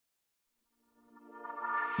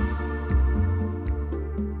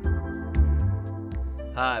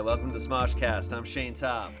Hi, welcome to the Smoshcast. I'm Shane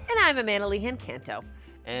Top. And I'm Amanda Lee Canto.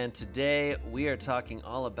 And today we are talking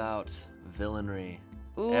all about villainry.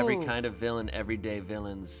 Ooh. Every kind of villain, everyday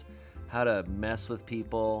villains. How to mess with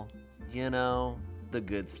people, the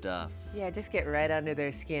good stuff. Yeah, just get right under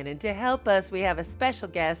their skin. And to help us, we have a special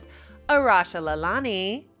guest, Arasha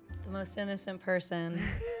Lalani. The most innocent person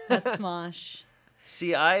at Smosh.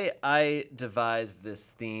 See, I devised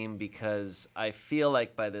this theme because I feel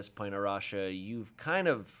like by this point, Arasha, you've kind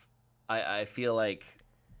of, I feel like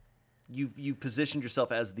you've positioned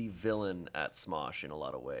yourself as the villain at Smosh in a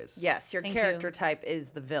lot of ways. Yes, your Thank character you. type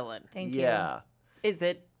is the villain. Thank you. Yeah. Is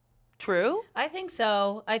it true? I think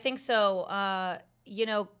so.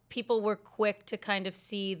 People were quick to kind of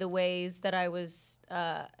see the ways that I was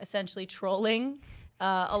essentially trolling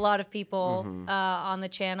a lot of people on the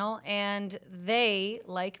channel, and they,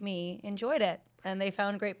 like me, enjoyed it, and they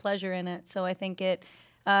found great pleasure in it. So I think it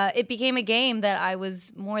became a game that I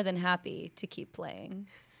was more than happy to keep playing.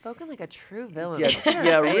 Spoken like a true villain.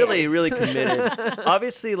 Yeah, really, really committed.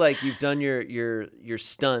 Obviously, like you've done your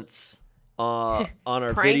stunts on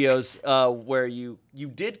our Pranks. videos where you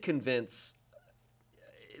did convince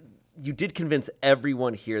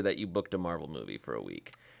everyone here that you booked a Marvel movie for a week.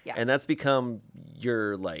 Yeah. And that's become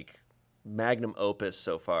your like magnum opus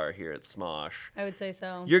so far here at Smosh. I would say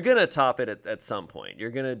so. You're gonna top it at some point. You're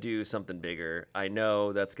gonna do something bigger. I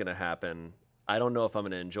know that's gonna happen. I don't know if I'm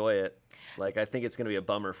gonna enjoy it. Like, I think it's gonna be a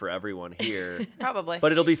bummer for everyone here. Probably.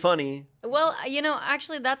 But it'll be funny. Well,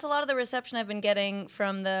 actually, that's a lot of the reception I've been getting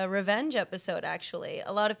from the Revenge episode, actually.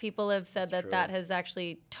 A lot of people have said that has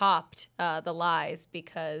actually topped the lies,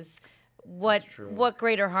 because what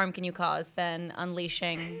greater harm can you cause than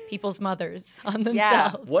unleashing people's mothers on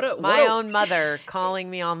themselves? My own mother calling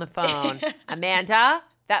me on the phone. Amanda,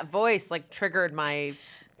 that voice like triggered my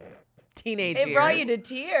teenage years. It brought you to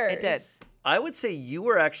tears. It did. I would say you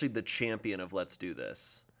were actually the champion of Let's Do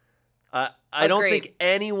This. I don't think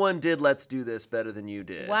anyone did Let's Do This better than you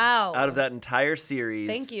did. Wow. Out of that entire series.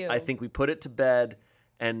 Thank you. I think we put it to bed,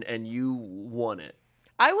 and you won it.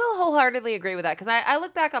 I will wholeheartedly agree with that, because I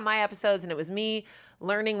look back on my episodes and it was me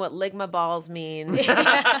learning what Ligma balls means.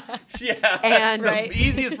 Yeah, And the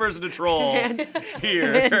easiest person to troll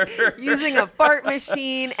here. and using a fart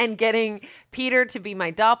machine and getting Peter to be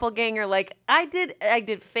my doppelganger. Like I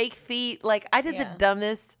did fake feet. Like I did the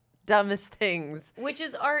dumbest things. Which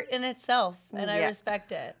is art in itself, and I Yeah.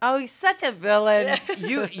 respect it. Oh, he's such a villain.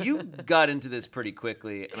 You got into this pretty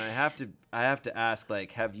quickly, and I have to ask,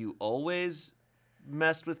 like, have you always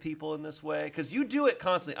messed with people in this way? Because you do it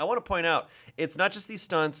constantly. I want to point out, it's not just these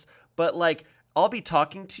stunts, but like I'll be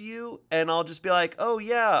talking to you and I'll just be like, oh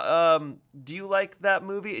yeah, do you like that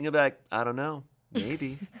movie? And you'll be like, I don't know,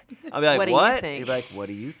 maybe. I'll be like, What do what? you think? You'll be like, what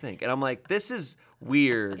do you think? And I'm like, this is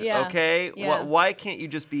weird. Yeah. Okay, Yeah. Why can't you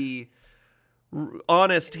just be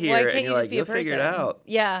honest here? Why can't and you you're just like, be you'll a person? figure it out.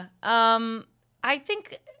 Yeah. I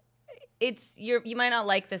think you might not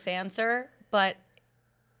like this answer, but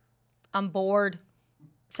I'm bored.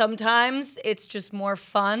 Sometimes it's just more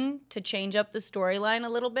fun to change up the storyline a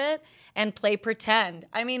little bit and play pretend.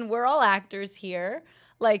 I mean, we're all actors here.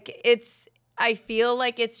 Like, I feel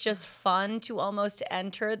like it's just fun to almost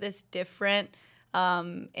enter this different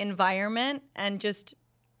environment and just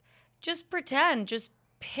pretend, just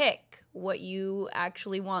pick what you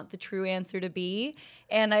actually want the true answer to be.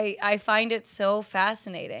 And I find it so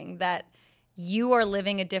fascinating that you are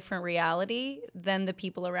living a different reality than the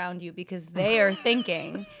people around you, because they are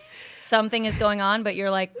thinking something is going on, but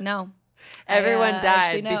you're like, no. Everyone I died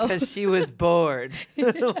actually know. because she was bored.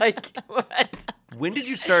 Like what? When did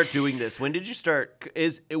you start doing this? When did you start?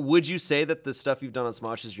 Would you say that the stuff you've done on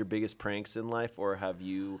Smosh is your biggest pranks in life, or have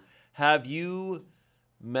you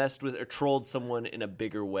messed with or trolled someone in a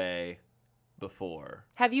bigger way before?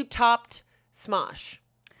 Have you topped Smosh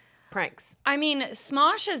pranks? I mean,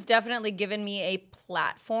 Smosh has definitely given me a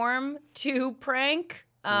platform to prank.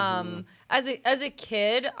 As a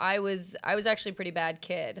kid, I was actually a pretty bad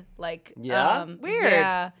kid. Like, Yeah? Weird.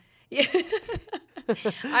 Yeah.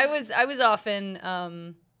 I was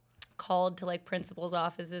often called to like principals'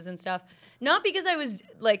 offices and stuff. Not because I was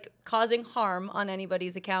like causing harm on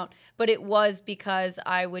anybody's account, but it was because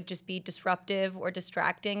I would just be disruptive or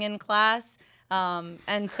distracting in class.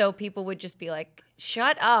 And so people would just be like,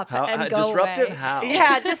 shut up and go disruptive away. how?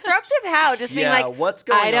 Yeah, disruptive how? Just being like, what's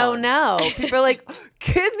going on? I don't know. People are like,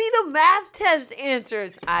 give me the math test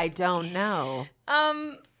answers. I don't know.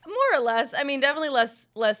 More or less. I mean, definitely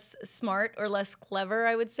less smart or less clever,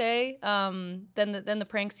 I would say, than the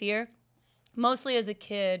pranks here. Mostly as a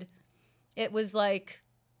kid, it was like,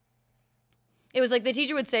 It was like the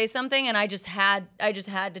teacher would say something, and I just had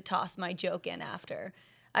to toss my joke in after.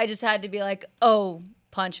 I just had to be like, "Oh,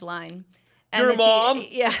 punchline." And Your mom?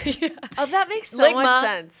 Yeah. Oh, that makes so much Ligma.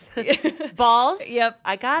 sense. Balls. Yep.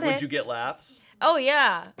 I got it. Would you get laughs? Oh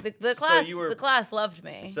yeah. The class. you were- the class loved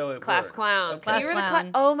me. So it Class worked. clown. Okay. So you were the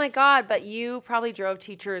clown. oh my God, but you probably drove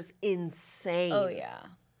teachers insane. Oh yeah.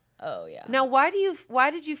 Oh yeah. Now, why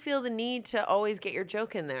did you feel the need to always get your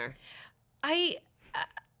joke in there? I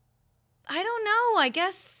don't know. I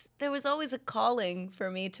guess there was always a calling for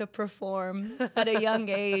me to perform at a young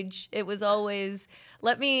age. It was always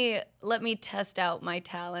let me test out my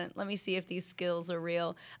talent. Let me see if these skills are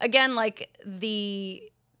real. Again, like the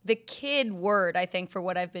kid word, I think, for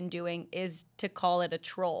what I've been doing is to call it a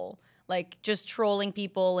troll. Like just trolling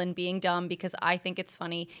people and being dumb because I think it's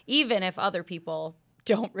funny, even if other people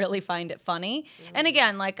don't really find it funny. And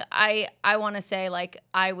again, like I want to say like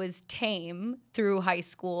I was tame through high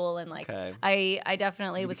school and like Okay. I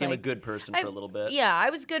definitely You was became like a good person for a little bit. Yeah, I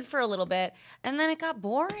was good for a little bit, and then it got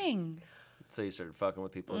boring. So you started fucking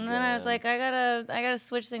with people And again. then I was like, I gotta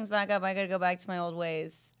switch things back up. I gotta go back to my old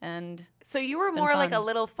ways. And So you were It's been more like a fun.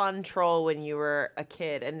 little fun troll when you were a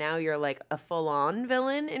kid, and now you're like a full-on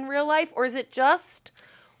villain in real life, or is it just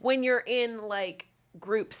when you're in like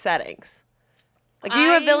group settings? Like, are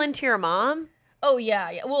you a I- villain to your mom? oh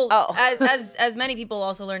yeah. Well, Oh. as many people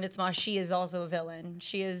also learned, it's Ma. She is also a villain.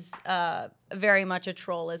 She is very much a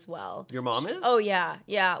troll as well. Your mom is? Oh yeah.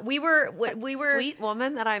 We were Sweet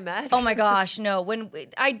woman that I met. Oh my gosh, no.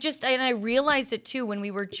 I realized it too when we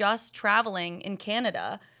were just traveling in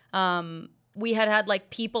Canada. We had like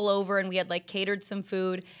people over and we had like catered some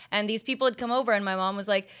food, and these people had come over and my mom was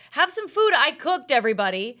like, "Have some food. I cooked,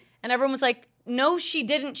 everybody." And everyone was like, "No, she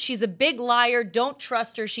didn't. She's a big liar. Don't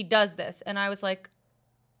trust her. She does this." And I was like,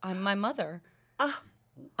 "I'm my mother.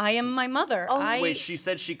 I am my mother." Wait, she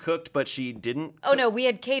said she cooked, but she didn't? Oh no, we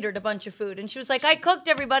had catered a bunch of food, and she was like, "I cooked,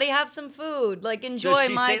 everybody. Have some food. Like, Does enjoy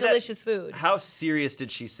she my say that- delicious food." How serious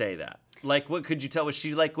did she say that? Like, what could you tell? Was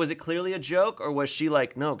she like, was it clearly a joke, or was she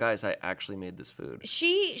like, no, guys, I actually made this food?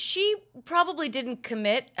 She probably didn't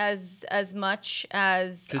commit as much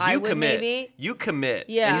as Because I you would commit. maybe. You commit.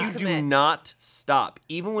 Yeah. And you do Commit. not stop.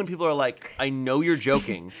 Even when people are like, I know you're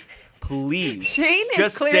joking. Please. Shane has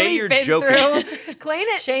just clearly say you're been joking. through. Shane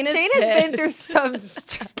is Shane has been through pissed. some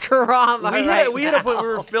trauma. We had a point where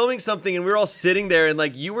we were filming something and we were all sitting there and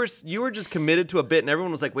like you were just committed to a bit and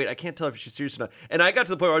everyone was like, wait, I can't tell if she's serious or not. And I got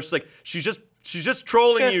to the point where I was just like, she's just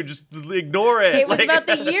trolling you. Just ignore it. It was Like- about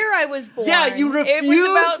the year I was born. Yeah, you It was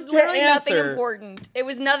refused about to literally nothing answer. important. It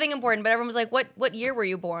was nothing important, but everyone was like, "What year were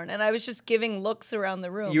you born?" And I was just giving looks around the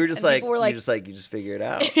room. You were just and like, people were you just figure it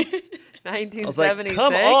out. I 1976. was like,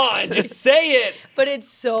 come on, just say it. But it's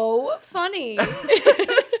so funny.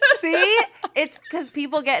 See, it's because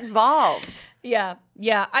people get involved. Yeah.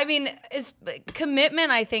 I mean,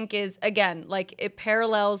 commitment, I think, is, again, like it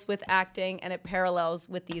parallels with acting and it parallels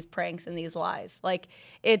with these pranks and these lies. Like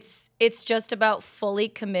it's just about fully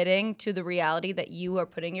committing to the reality that you are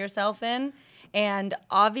putting yourself in. And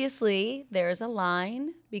obviously, there's a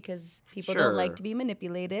line because people Sure. don't like to be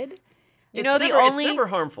manipulated. You know, it's never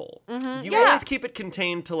harmful. You Yeah. always keep it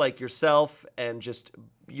contained to like yourself and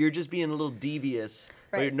you're just being a little devious.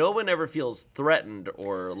 Where Right. no one ever feels threatened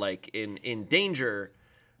or like in danger,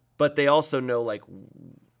 but they also know like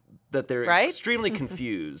that they're Right? extremely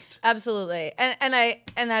confused. Absolutely, and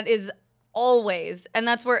that is always, and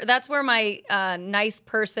that's where my nice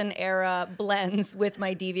person era blends with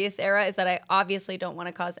my devious era, is that I obviously don't want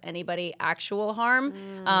to cause anybody actual harm.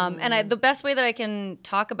 And the best way that I can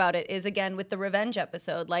talk about it is, again, with the revenge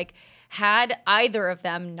episode. Like, had either of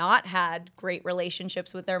them not had great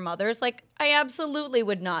relationships with their mothers, like, I absolutely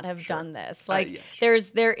would not have done this. Like, yeah, sure.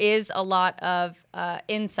 there is a lot of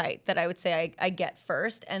insight that I would say I get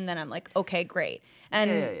first, and then I'm like, okay, great. And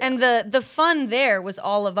Yeah. and the fun there was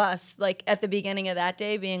all of us, like, at the beginning of that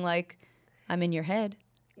day being like, I'm in your head.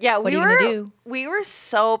 Yeah, What are you gonna do? we were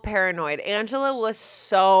so paranoid. Angela was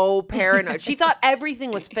so paranoid. She thought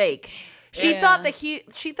everything was fake. She Yeah. thought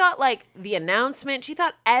she thought like the announcement, she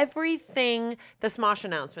thought everything, the Smosh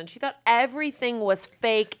announcement, she thought everything was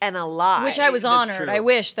fake and a lie. Which I was That's honored. true. I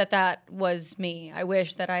wish that was me. I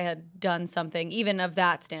wish that I had done something even of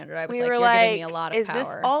that standard. I was we like, were you're like, giving me a lot of is power.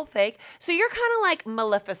 this all fake? So you're kind of like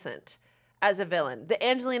Maleficent as a villain, the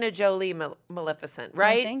Angelina Jolie Maleficent,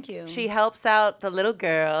 right? thank you. She helps out the little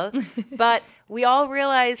girl, but we all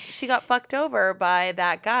realize she got fucked over by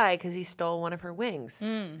that guy because he stole one of her wings.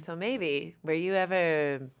 Hmm. So maybe, were you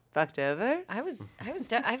ever fucked over?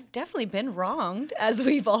 I've definitely been wronged, as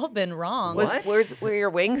we've all been wronged. What? Were your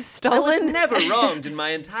wings I was stolen? never wronged in my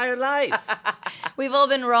entire life. We've all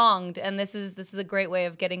been wronged, and this is a great way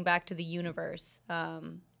of getting back to the universe by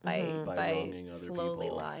wronging other slowly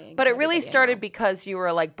people. lying. But to it really everybody I started know. because you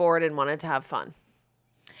were like bored and wanted to have fun.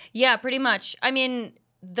 Yeah, pretty much. I mean,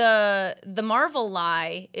 the Marvel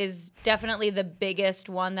lie is definitely the biggest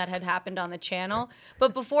one that had happened on the channel.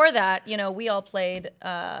 But before that, we all played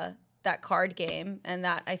that card game, and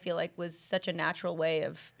that I feel like was such a natural way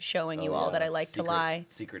of showing you all that I like to lie.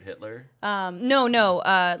 Secret Hitler.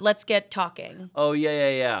 No. Let's get talking. Oh,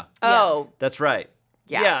 yeah. Oh, That's right.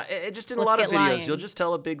 Yeah. It just in a Let's lot of get videos, lying. you'll just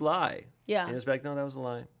tell a big lie. Yeah. And it's back, no, that was a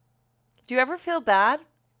lie. do you ever feel bad?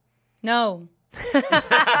 No.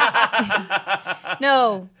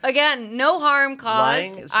 No. Again, no harm caused.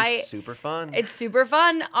 Lying is just super fun. It's super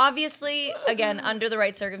fun. Obviously, again, under the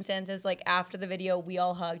right circumstances, like after the video, we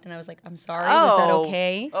all hugged, and I was like, "I'm sorry. Was that Oh.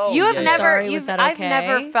 okay?" Oh, You have yeah, never. Sorry, was You've, that I've okay?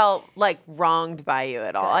 never felt like wronged by you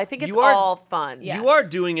at all. I think it's You are- all fun. Yeah. You are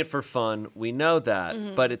doing it for fun. We know that.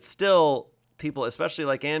 Mm-hmm. But it's still people, especially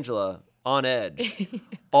like Angela, on edge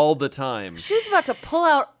all the time. She was about to pull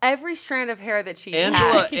out every strand of hair that she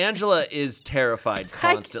had. Angela is terrified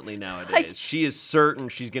constantly nowadays. She is certain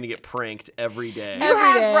she's going to get pranked every day. You Every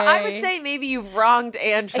have. I day. would say maybe you've wronged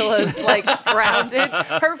Angela's like grounded.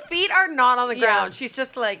 Her feet are not on the ground. Yeah. She's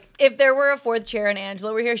just like If there were a fourth chair and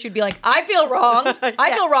Angela were here, she'd be like, "I feel wronged.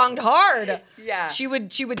 I feel wronged hard." yeah. She would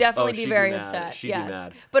definitely she'd be be very mad. upset. She'd be yes.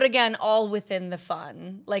 mad. But again, all within the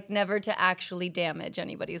fun. Like never to actually damage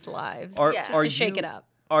anybody's lives. Just to shake it up.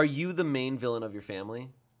 Are you the main villain of your family?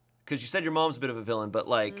 Because you said your mom's a bit of a villain, but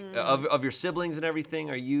like of your siblings and everything,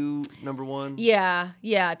 are you number one? Yeah,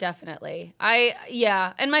 definitely.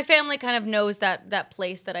 And my family kind of knows that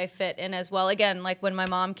place that I fit in as well. Again, like when my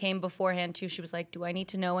mom came beforehand too, she was like, "Do I need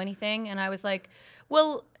to know anything?" And I was like,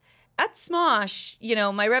 "Well, at Smosh,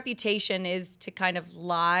 my reputation is to kind of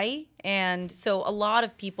lie, and so a lot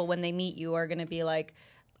of people when they meet you are going to be like,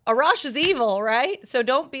 Arasha's evil, right? So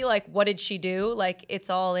don't be like, what did she do? Like, it's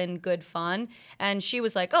all in good fun." And she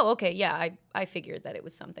was like, "Oh, okay, yeah, I figured that it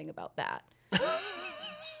was something about that."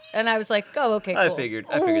 And I was like, "Oh, okay, cool." I figured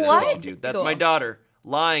that's what What? you do. That's Cool. my daughter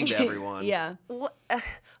lying to everyone. Yeah,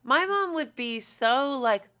 My mom would be so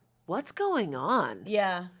like, "What's going on?"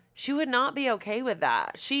 yeah. She would not be okay with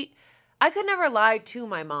that. I could never lie to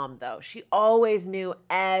my mom though. She always knew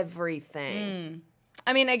everything.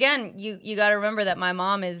 I mean, again, you got to remember that my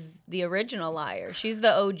mom is the original liar. She's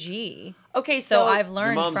the OG. Okay, So I've Your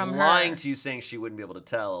learned mom's from her. lying to you, saying she wouldn't be able to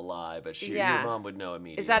tell a lie, but Yeah. your mom would know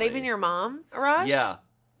immediately. Is that even your mom, Arash? Yeah.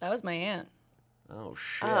 That was my aunt. Oh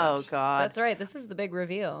shit. Oh God. That's right. This is the big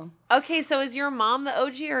reveal. Okay, so is your mom the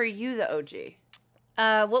OG or are you the OG?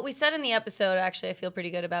 What we said in the episode, actually, I feel pretty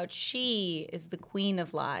good about. She is the queen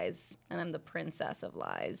of lies, and I'm the princess of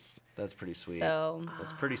lies. That's pretty sweet. So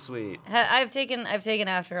That's pretty sweet. I've taken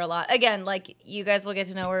after her a lot. Again, like you guys will get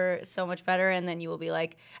to know her so much better, and then you will be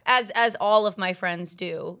like, as all of my friends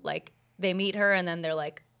do, like they meet her, and then they're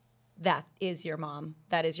like, "That is your mom.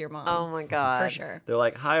 That is your mom." Oh my God. for sure. They're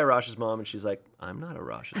like, "Hi, Arasha's mom," and she's like, "I'm not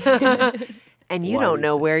Arasha's mom." And you Why don't would you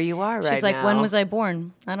know say- where you are right She's like, now. "When was I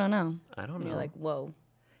born? I don't know." I don't And know. you're like, "Whoa."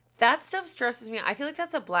 That stuff stresses me. I feel like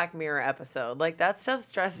that's a Black Mirror episode. Like that stuff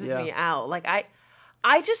stresses Yeah. me out. Like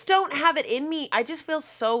I just don't have it in me. I just feel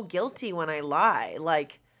so guilty when I lie.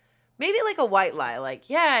 Like maybe like a white lie. Like,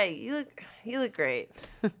 yeah, you look great.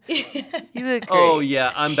 You look great. Oh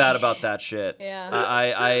yeah, I'm bad about that shit. Yeah.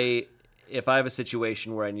 I if I have a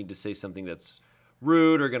situation where I need to say something that's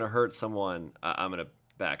rude or gonna hurt someone, I'm gonna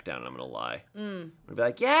back down and I'm gonna lie. I'm gonna be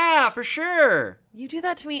like, "Yeah, for sure." You do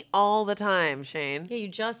that to me all the time, Shane. Yeah, you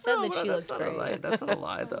just said that but she that's looked not a lie. great. That's not a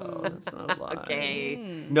lie, though. That's not a lie. Okay.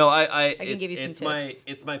 No, I can give you some it's my tips.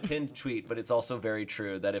 it's my pinned tweet, but it's also very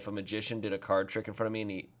true that if a magician did a card trick in front of me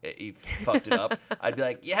and he fucked it up, I'd be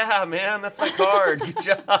like, "Yeah, man, that's my card. Good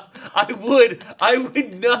job." I would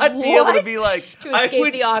not be able to be like To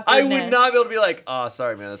escape the I would awkwardness. not be able to be like, "Oh,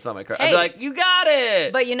 sorry, man, that's not my card." I'd Hey. be like, "You got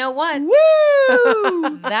it." But you know what?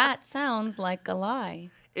 Woo! That sounds like a lie.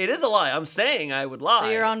 It is a lie. I'm saying I would lie. So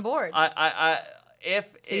you're on board.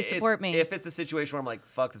 If So you support me. If it's a situation where I'm like,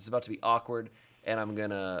 fuck, this is about to be awkward, and I'm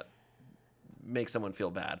gonna make someone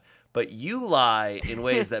feel bad, but you lie in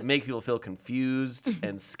ways that make people feel confused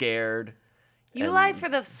and scared. You and- lie for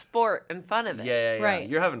the sport and fun of it. Yeah. Right.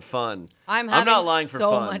 You're having fun. I'm having not lying for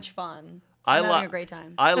so fun. much fun. I I'm lie. having a great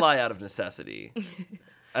time. I lie out of necessity,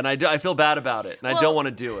 and I feel bad about it, and I Well- don't want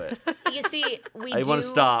to do it. You see, we I do. want to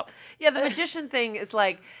stop. Yeah, the magician thing is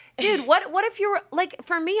like, dude, what if you were like,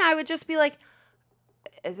 for me, I would just be like,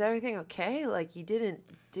 is everything okay? Like, you didn't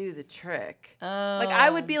do the trick. Oh. Like, I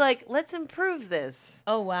would be like, let's improve this.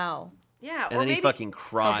 Oh, wow. Yeah. And then he fucking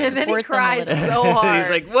cries. And then he Support them a cries little. so hard. He's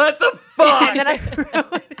like, what the fuck? and then I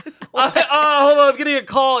ruined his hold on, I'm getting a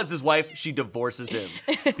call. It's his wife. She divorces him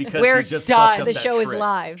because We're he just done. fucked up The that show is trick.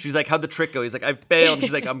 live. She's like, how'd the trick go? He's like, I failed.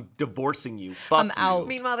 She's like, I'm divorcing you. Fuck I'm you. out.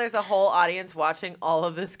 Meanwhile, there's a whole audience watching all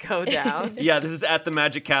of this go down. Yeah, this is at the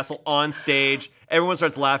Magic Castle on stage. Everyone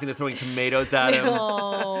starts laughing. They're throwing tomatoes at him.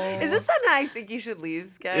 Oh. Is this an I think you should leave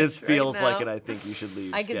sketch? This feels right now? like an I think you should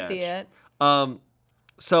leave I sketch. can see it.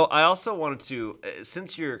 So I also wanted to,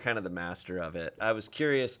 since you're kind of the master of it, I was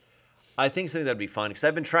curious. I think something that'd be fun because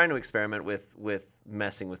I've been trying to experiment with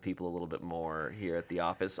messing with people a little bit more here at the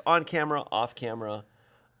office, on camera, off camera,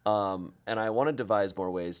 and I want to devise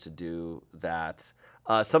more ways to do that.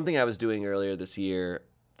 Something I was doing earlier this year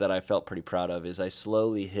that I felt pretty proud of is I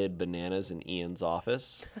slowly hid bananas in Ian's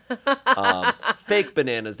office. Fake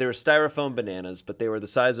bananas. They were styrofoam bananas, but they were the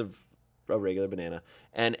size of a regular banana.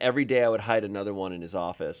 And every day I would hide another one in his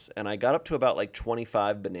office. And I got up to about like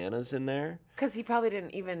 25 bananas in there. Because he probably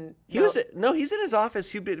didn't even. He's in his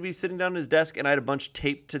office. He'd be sitting down at his desk, and I had a bunch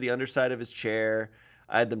taped to the underside of his chair.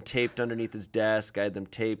 I had them taped underneath his desk. I had them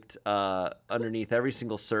taped underneath every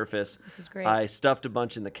single surface. This is great. I stuffed a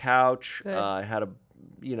bunch in the couch. Good. I had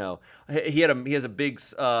he has a big,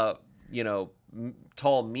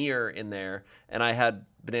 tall mirror in there, and I had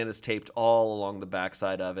bananas taped all along the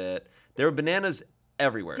backside of it. There were bananas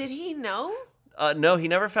everywhere. Did he know? No, he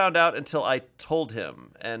never found out until I told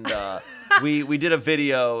him. And we did a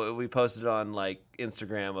video. We posted it on like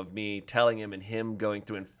Instagram of me telling him and him going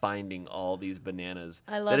through and finding all these bananas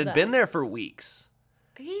I love that had that. been there for weeks.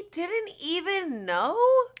 He didn't even know?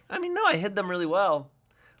 I mean, no, I hid them really well.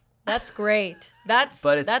 That's great. But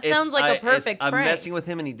That sounds like a perfect I'm prank. messing with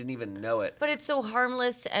him and he didn't even know it. But it's so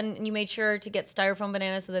harmless, and you made sure to get styrofoam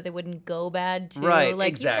bananas so that they wouldn't go bad too. Right, like,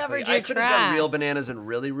 exactly. You covered your I could have done real tracks. bananas and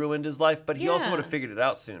really ruined his life, but he also Yeah. would have figured it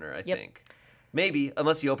out sooner, I Yep. think. Maybe,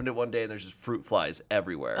 unless he opened it one day and there's just fruit flies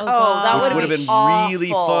everywhere. Oh, Oh, God. that which would've would have been been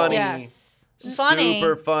really awful. funny. Yes. Funny.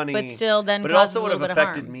 Super funny. But still then But it causes also a would have little bit of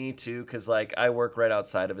affected harm. me too, because like I work right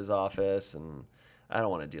outside of his office and I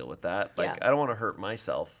don't want to deal with that. Like Yeah. I don't want to hurt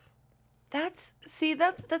myself. That's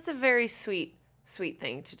a very sweet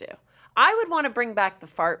thing to do. I would want to bring back the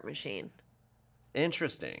fart machine.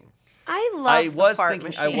 Interesting. I love I the was fart thinking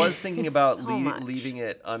machine about so much. leaving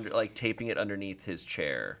it under, like taping it underneath his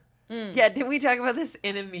chair. Yeah, didn't we talk about this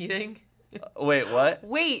in a meeting? Wait, what?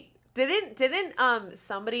 Wait, didn't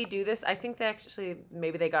somebody do this? I think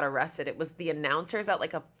maybe they got arrested. It was the announcers at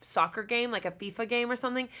like a soccer game, like a FIFA game or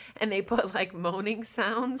something, and they put like moaning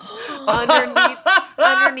sounds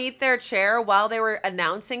underneath their chair while they were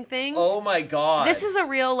announcing things. Oh my god. This is a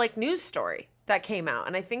real like news story that came out,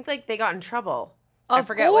 and I think like they got in trouble. I Of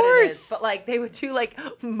forget what it is, course. but like they would do like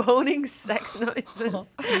moaning sex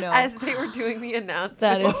noises No. as they were doing the announcement.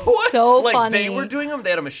 That is What? so like funny. they were doing them.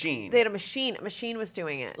 They had a machine. They had a machine. A machine was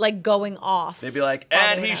doing it. like going off. They'd be like, While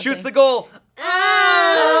and they were he dancing. shoots the goal.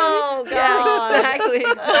 Oh God. Yeah, exactly.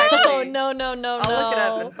 Oh no. I'll look it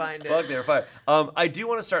up and find it. Fuck, they were fire. I do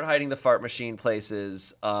want to start hiding the fart machine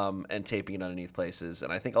places and taping it underneath places,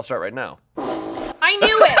 and I think I'll start right now. I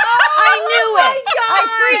knew it. I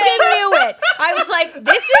freaking knew it. I was like,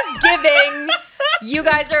 this is giving. You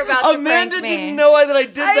guys are about to Amanda prank me. didn't know that I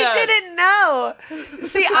did that. I didn't know.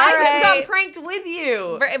 See, I just right. got pranked with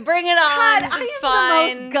you. Bring it on. God, I it's am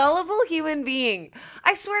fine. the most gullible human being.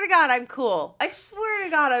 I swear to God, I'm cool.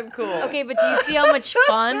 Okay, but do you see how much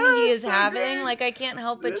fun he is So having? great. Like, I can't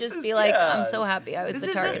help but This just is- be like, yeah, I'm so this- happy I was This the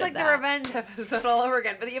is target just like of the that. revenge episode all over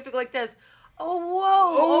again. But you have to go like this. Oh,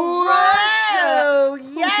 whoa.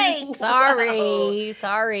 yikes.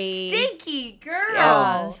 Sorry. Stinky girl.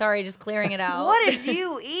 Yeah, sorry, just clearing it out. What did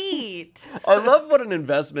you eat? I love what an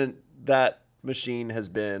investment that machine has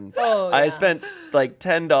been. Oh, I yeah. spent like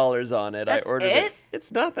 $10 on it. That's I ordered it? it.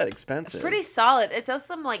 It's not that expensive. Pretty solid. It does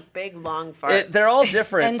some like big long farts. They're all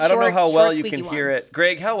different. And I don't know short- how well short, you can squeaky hear ones. it.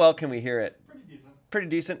 Greg, how well can we hear it? Pretty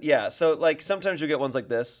decent. Yeah. So like sometimes you'll get ones like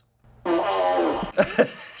this.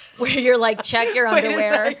 Where you're like, check your Wait a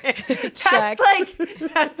underwear. second. Check.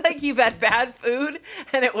 That's like you've had bad food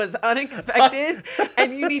and it was unexpected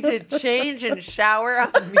and you need to change and shower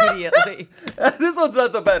immediately. This one's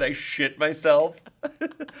not so bad. I shit myself.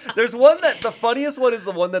 There's one that the funniest one is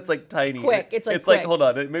the one that's like tiny. Quick. It's like it's like quick. hold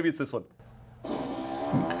on. Maybe it's this one.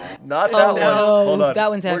 Not that Oh, one. no. Hold on. That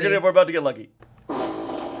one's heavy. We're about to get lucky.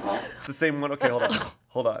 It's the same one. Okay, hold on.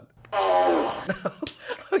 Hold on.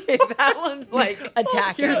 Okay, that one's like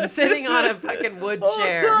Attacking. you're sitting on a fucking wood Oh,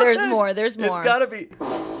 chair. God. There's more. It's gotta be.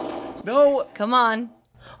 No. Come on.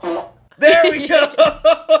 There we go.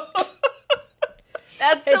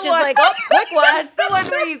 That's the It's just one. like, oh, quick one. That's the one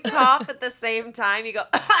where you cough at the same time. You go.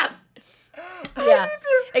 Yeah.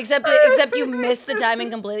 Except you miss the timing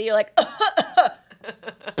completely. You're like,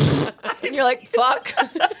 and you're like, fuck.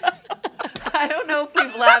 I don't know if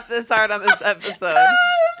we've laughed this hard on this episode.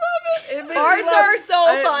 Farts are so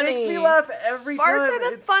funny. It makes me laugh every time. Farts are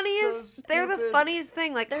the It's funniest. so They're the stupid. funniest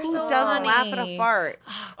thing. Like, who so doesn't laugh at a funny. fart?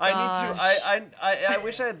 I need to. I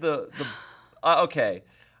wish I had the. Okay,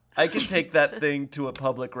 I could take that thing to a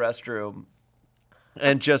public restroom,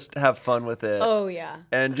 and just have fun with it. Oh yeah.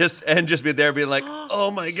 And just be there, being like,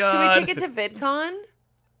 oh my god. Should we take it to VidCon?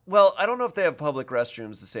 Well, I don't know if they have public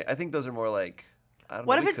restrooms to say. I think those are more like. I don't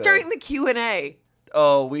What know, if we it's could. during the Q&A?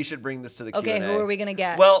 Oh, we should bring this to the Okay, Q&A. who are we gonna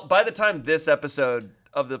get? Well, by the time this episode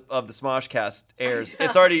of the Smoshcast airs,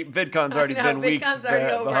 it's already VidCon's already know, been weeks VidCon's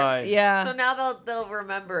already over. behind. Yeah. So now they'll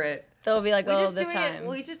remember it. They'll be like, We oh, just the do time. it.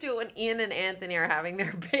 We just do it when Ian and Anthony are having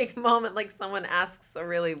their big moment. Like someone asks a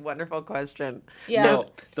really wonderful question. Yeah. No,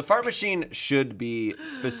 the fart machine should be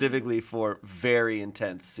specifically for very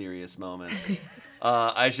intense, serious moments.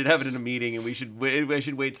 I should have it in a meeting, and we should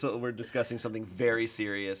wait till we're discussing something very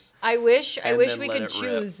serious. I wish And we then let could it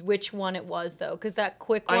rip. choose which one it was though, because that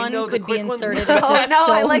quick I one know, the could be quick one's inserted the into best. No,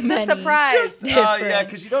 so I like the many. surprise. Yeah, different.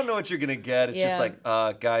 because you don't know what you're gonna get. It's just Yeah.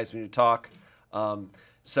 like, guys, we need to talk.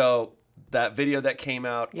 So that video that came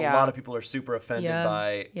out, Yeah. a lot of people are super offended Yeah.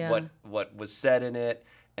 by Yeah. what was said in it,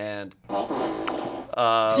 and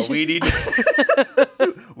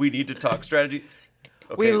we need to talk strategy.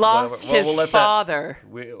 Okay, We lost whatever. his We'll let that- father.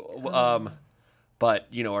 But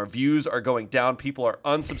our views are going down. People are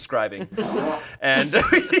unsubscribing, and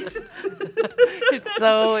we need to, It's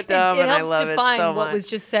so dumb, It and I helps love define it so what much. was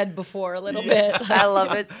just said before a little bit. I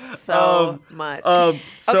love it so much.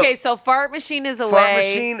 so- Okay, so fart machine is away. fart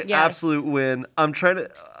machine, Yes. absolute win. I'm trying to.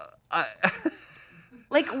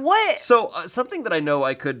 Like what? So something that I know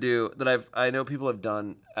I could do that I know people have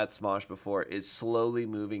done at Smosh before is slowly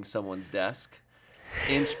moving someone's desk,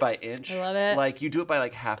 inch by inch. I love it. Like you do it by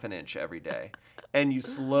like half an inch every day, and you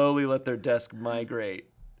slowly let their desk migrate,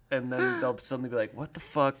 and then they'll suddenly be like, "What the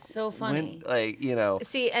fuck?" So funny.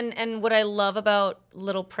 See, and what I love about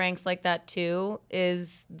little pranks like that too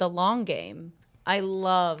is the long game. I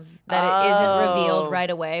love that it isn't revealed right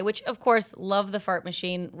away, which of course, love the fart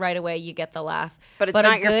machine right away. You get the laugh, But it's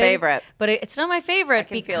not your favorite. But it's not my favorite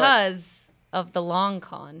can feel it. because of the long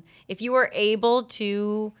con. If you are able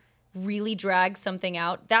to really drag something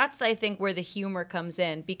out, that's I think where the humor comes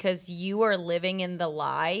in, because you are living in the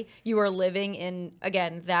lie. You are living in,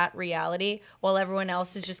 again, that reality, while everyone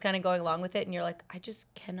else is just kind of going along with it, and you're like, I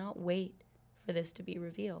just cannot wait for this to be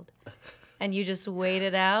revealed. And you just wait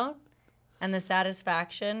it out, and the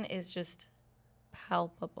satisfaction is just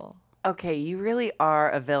palpable. Okay, you really are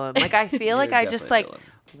a villain. Like I feel like You're I just definitely a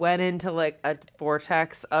like went into like a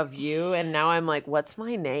vortex of you, and now I'm like, what's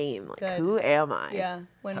my name? Like Good. who am I? Yeah.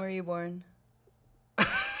 When were you born?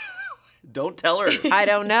 Don't tell her. I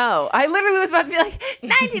don't know. I literally was about to be like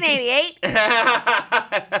 1988.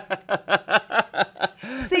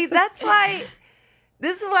 See, that's why.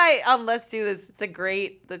 This is why on Let's Do This, it's a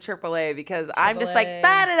great, the AAA, because I'm just like, AAA.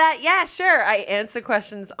 da-da-da, yeah, sure. I answer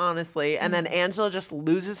questions honestly, and then Angela just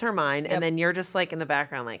loses her mind, Yep. and then you're just like in the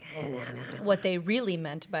background like, What they really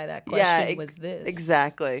meant by that question was this.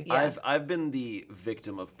 Exactly. Yeah. I've been the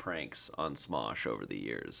victim of pranks on Smosh over the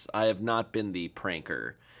years. I have not been the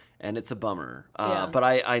pranker, and it's a bummer. Yeah. But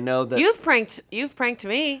I know that You've pranked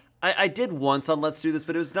me. I did once on Let's Do This,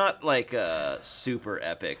 but it was not like a super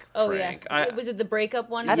epic Oh prank. yes. Was it the breakup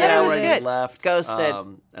one? I thought it was where I good. just left. Ghosted.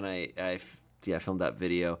 And I filmed that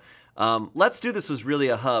video. Let's Do This was really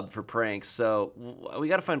a hub for pranks, so we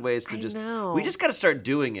got to find ways to we just got to start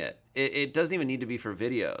doing it. It doesn't even need to be for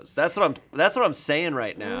videos. That's what I'm saying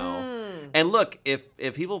right now. And look, if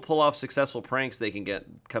people pull off successful pranks, they can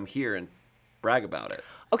come here and brag about it.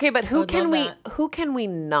 Okay, but who would can love who can we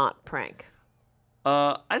not prank?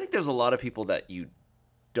 I think there's a lot of people that you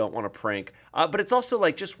don't want to prank, but it's also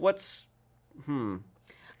like just what's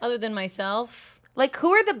Other than myself. Like,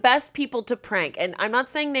 who are the best people to prank? And I'm not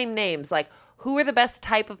saying name names. Like, who are the best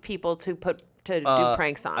type of people to do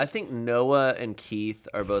pranks on? I think Noah and Keith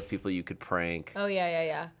are both people you could prank. Oh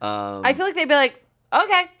yeah. I feel like they'd be like,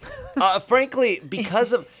 okay. Frankly,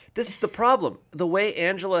 because of this is the problem. The way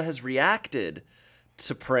Angela has reacted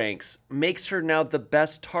to pranks makes her now the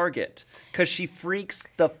best target because she freaks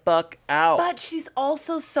the fuck out. But she's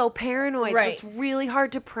also so paranoid, Right. so it's really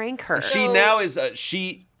hard to prank her. She now is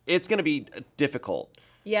it's going to be difficult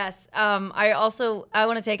Yes. I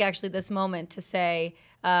want to take actually this moment to say,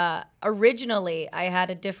 originally I had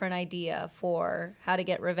a different idea for how to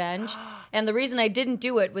get revenge. And the reason I didn't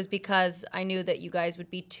do it was because I knew that you guys would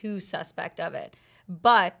be too suspect of it.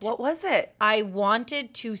 But What was it? I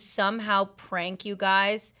wanted to somehow prank you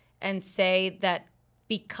guys and say that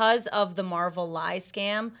because of the Marvel lie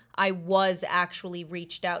scam, I was actually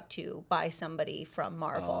reached out to by somebody from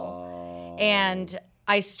Marvel. And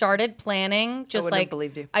I started planning just wouldn't have like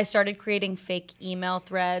believed you. I started creating fake email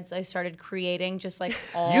threads. I started creating just like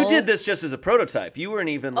all You did this just as a prototype. You weren't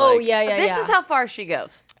even Oh like, yeah, yeah, This yeah. is how far she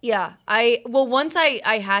goes. Yeah. Once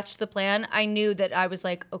I hatched the plan, I knew that I was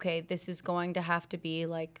like, okay, this is going to have to be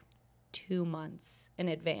like 2 months in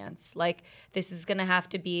advance. Like this is going to have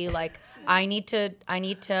to be like I need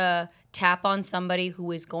to tap on somebody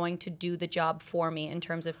who is going to do the job for me in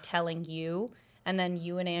terms of telling you, and then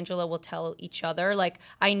you and Angela will tell each other. Like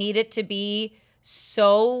I need it to be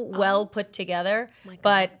so well put together.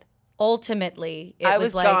 But ultimately, I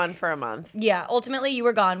was like, gone for a month. Yeah, ultimately you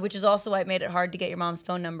were gone, which is also why it made it hard to get your mom's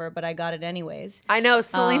phone number, but I got it anyways. I know.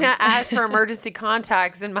 Selena asked for emergency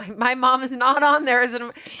contacts, and my mom is not on there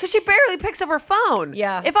because she barely picks up her phone.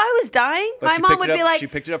 Yeah. If I was dying, But my she mom picked would it be up- like, she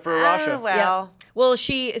picked it up for Arasha. "Oh, well, Well,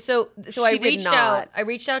 so I She did reached not. out. I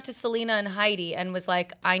reached out to Selena and Heidi and was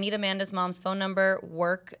like, I need Amanda's mom's phone number.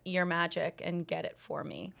 Work your magic and get it for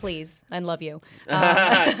me, please. I love you.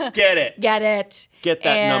 get it. Get it. Get that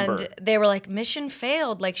and number. They were like, mission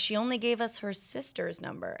failed. Like she only gave us her sister's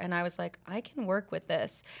number. And I was like, I can work with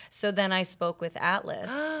this. So then I spoke with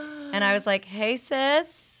Atlas and I was like, hey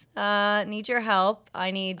sis, need your help.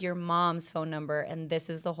 I need your mom's phone number and this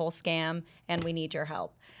is the whole scam and we need your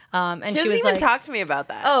help. And she she doesn't was even like, talk to me about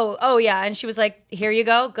that." oh yeah. And she was like, here you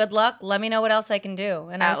go. Good luck. Let me know what else I can do.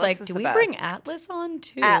 And I was Atlas like, is do the we bring best. Atlas on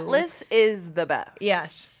too? Atlas is the best.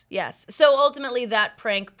 Yes. So ultimately, that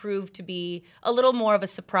prank proved to be a little more of a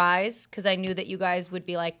surprise because I knew that you guys would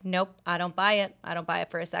be like, nope, I don't buy it. I don't buy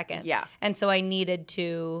it for a second. Yeah. And so I needed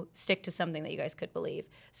to stick to something that you guys could believe.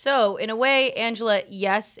 So in a way, Angela,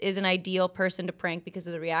 yes, is an ideal person to prank because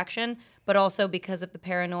of the reaction, but also because of the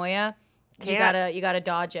paranoia. You gotta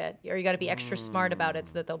dodge it, or you gotta be extra smart about it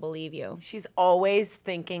so that they'll believe you. She's always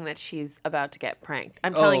thinking that she's about to get pranked.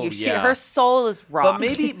 I'm telling you, yeah. her soul is rocked.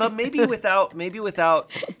 Maybe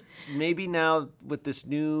now with this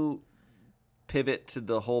new pivot to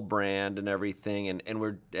the whole brand and everything,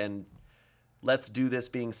 and let's do this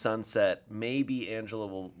being Sunset, maybe Angela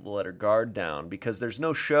will let her guard down because there's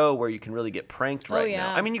no show where you can really get pranked right yeah.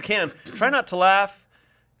 now. I mean, you can try not to laugh,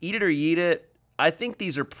 eat it or eat it. I think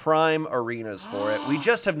these are prime arenas for it. We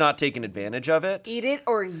just have not taken advantage of it. Eat it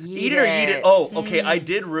or yeet Eat it or eat it. Oh, okay. I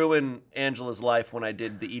did ruin Angela's life when I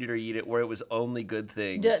did the eat it or eat it, where it was only good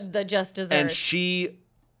things. The just desserts. And she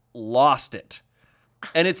lost it.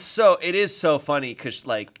 And it is so funny because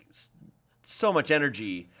like so much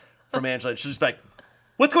energy from Angela. She's just like,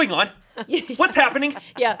 "What's going on? What's happening?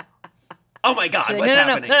 Yeah. Oh my God, Like, what's no,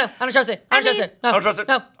 happening? No, I don't trust it. I don't trust it. No, I don't trust it.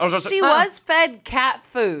 No. I don't trust it." She was fed cat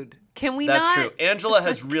food. Can we That's not? true. Angela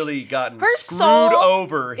has really gotten Her screwed soul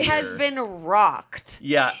over here. has been rocked.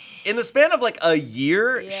 Yeah. In the span of like a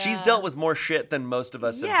year, Yeah. she's dealt with more shit than most of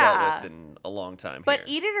us have dealt with in a long time But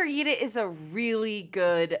here. eat it or eat it is a really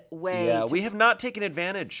good way. Yeah, to we have not taken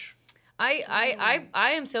advantage. I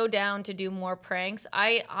am so down to do more pranks.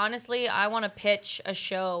 I want to pitch a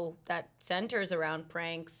show that centers around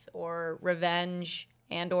pranks or revenge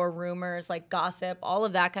and or rumors, like gossip, all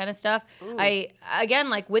of that kind of stuff. Again,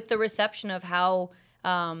 like with the reception of how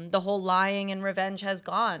the whole lying and revenge has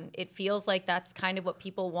gone, it feels like that's kind of what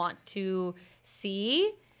people want to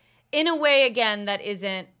see in a way, again, that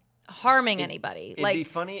isn't harming anybody. It'd be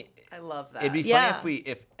funny. I love that. It'd be Yeah. funny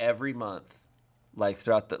if every month, like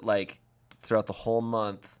throughout the whole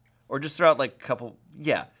month, or just throughout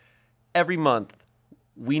every month,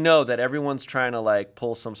 we know that everyone's trying to like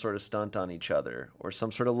pull some sort of stunt on each other, or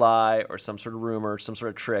some sort of lie, or some sort of rumor, some sort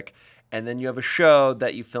of trick, and then you have a show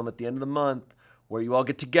that you film at the end of the month where you all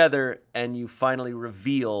get together and you finally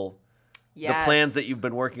reveal the plans that you've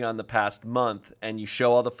been working on the past month, and you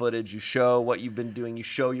show all the footage, you show what you've been doing, you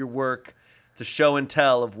show your work. It's a show and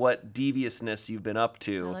tell of what deviousness you've been up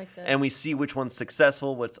to. I like this. And we see which one's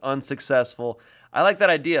successful, what's unsuccessful. I like that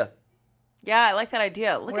idea. Yeah, I like that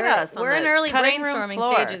idea. Look at us. on We're in the early cutting room brainstorming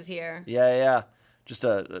floor. stages here. Yeah. Just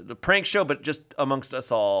a prank show, but just amongst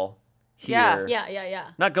us all here. Yeah.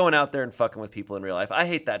 Not going out there and fucking with people in real life. I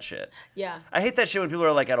hate that shit. Yeah. I hate that shit when people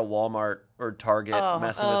are like at a Walmart or Target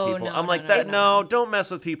messing Oh, with people. no, I'm like, no. don't mess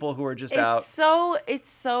with people who are just out. It's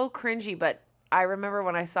so cringy, but I remember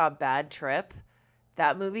when I saw Bad Trip.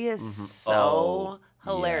 That movie is so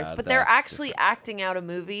hilarious. Yeah, But they're that's actually acting out a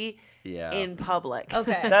movie Yeah. in public.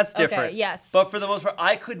 Okay. That's Okay, different. yes. But for the most part,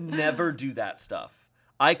 I could never do that stuff.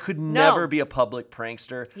 I could never be a public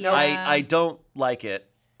prankster. Yeah. I don't like it.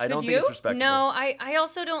 I don't think you? it's respectable. No, I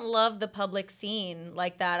also don't love the public scene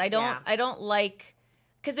like that. Yeah. I don't like,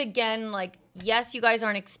 because again, like, yes, you guys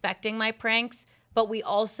aren't expecting my pranks, but we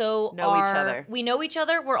also Know each other. We know each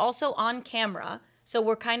other. We're also on camera. So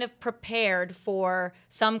we're kind of prepared for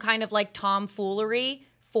some kind of like tomfoolery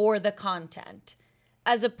for the content,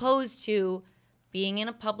 as opposed to being in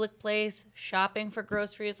a public place, shopping for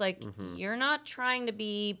groceries. Like, you're not trying to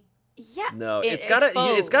be. Yeah. No, It- it's gotta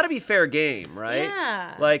be exposed. fair game, right?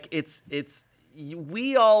 Yeah. Like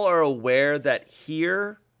we all are aware that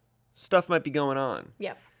here stuff might be going on.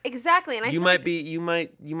 Yeah. Exactly. And I You feel might like, be you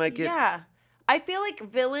might get Yeah. I feel like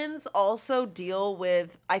villains also deal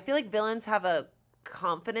with, I feel like villains have a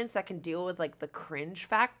confidence that can deal with like the cringe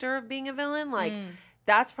factor of being a villain. Like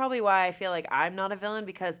that's probably why I feel like I'm not a villain,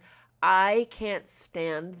 because I can't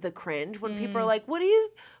stand the cringe when people are like,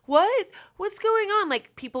 what's going on?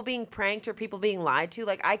 Like people being pranked or people being lied to.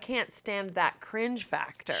 Like I can't stand that cringe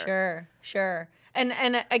factor. Sure.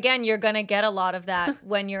 And again, you're going to get a lot of that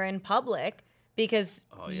when you're in public, because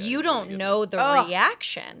yeah, you you're gonna don't get know the Ugh.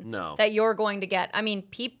 reaction No. that you're going to get. I mean,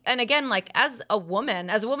 and again, like as a woman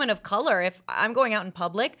of color, if I'm going out in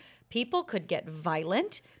public, people could get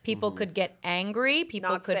violent, people could get angry, people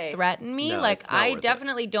Not could safe. threaten me. No, Like it's not I worth it.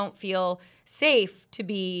 definitely don't feel safe to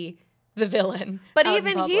be the villain. But out in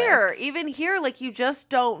even public. here, like you just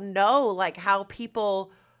don't know like how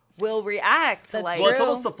people will react. That's Like Well, it's True.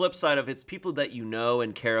 almost the flip side of it's people that you know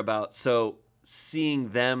and care about. So seeing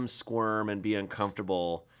them squirm and be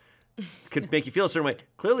uncomfortable could make you feel a certain way.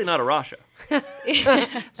 Clearly not Arasha.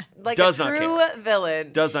 like does a not true care.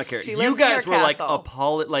 villain. Does not care. She You lives in guys her were like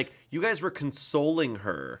castle. you guys were consoling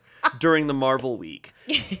her during the Marvel week.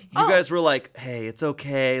 You guys were like, "Hey, it's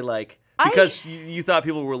okay." Like because you thought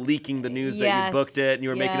people were leaking the news that you Yes, booked it and you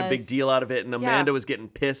were making a big yes. deal out of it, and Amanda was getting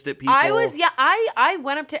pissed at people. I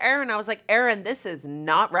went up to Erin. I was like, Erin, this is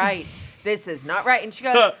not right. This is not right. And she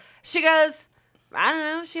goes, I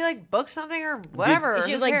don't know. She like booked something or whatever.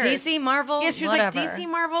 She was Who like, cares? DC, Marvel, Yeah, she was whatever. like, DC,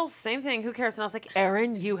 Marvel, same thing. Who cares? And I was like,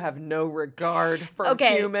 Erin, you have no regard for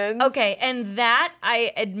humans. Okay, and that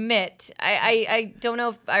I admit, I don't know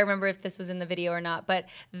if I remember if this was in the video or not, but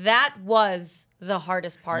that was the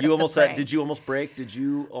hardest part. You of almost the said, prank. did you almost break? Did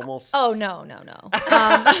you almost? Oh no.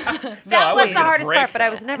 That was the hardest break part, but I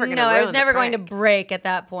was never going to No, ruin I was never the going to prank. break at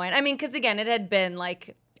that point. I mean, because again, it had been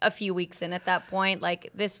like a few weeks in at that point. Like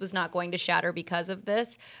this was not going to shatter because of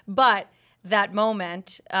this. But that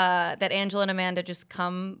moment that Angela and Amanda just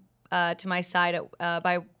come to my side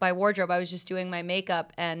by wardrobe, I was just doing my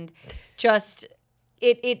makeup, and just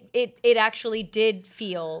it actually did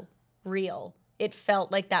feel real. It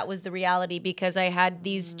felt like that was the reality, because I had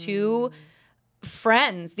these two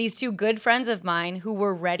friends, these two good friends of mine who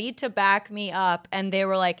were ready to back me up, and they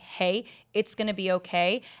were like, hey, it's gonna be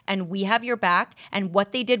okay, and we have your back, and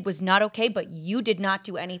what they did was not okay, but you did not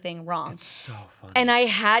do anything wrong. So funny. And I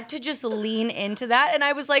had to just lean into that, and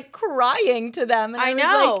I was like crying to them, and I I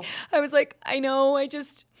know. was like, I know, I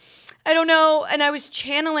don't know, and I was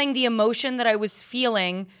channeling the emotion that I was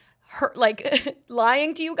feeling, like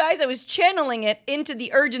lying to you guys. I was channeling it into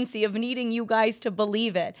the urgency of needing you guys to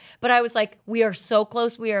believe it. But I was like, we are so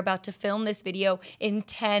close. We are about to film this video in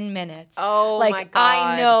 10 minutes. Oh, like, my God.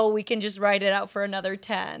 I know we can just write it out for another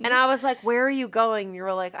 10. And I was like, where are you going? You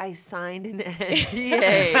were like, I signed an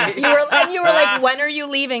NDA. you were like, when are you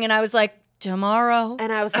leaving? And I was like, tomorrow.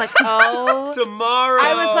 And I was like, oh. Tomorrow.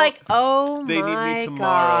 I was like, oh They need me my tomorrow.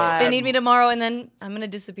 God. They need me tomorrow, and then I'm gonna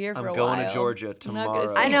disappear for I'm a going while. to Georgia I'm not gonna tomorrow.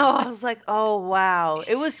 see I you. know. I was like, oh, wow.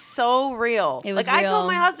 It was so real. It was like, I told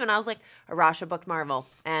real. my husband, I was like, Arasha booked Marvel,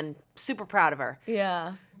 and super proud of her.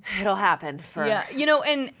 Yeah. It'll happen for Yeah,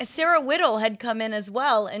 and Sarah Whittle had come in as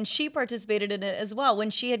well, and she participated in it as well. When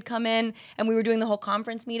she had come in and we were doing the whole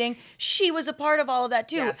conference meeting, she was a part of all of that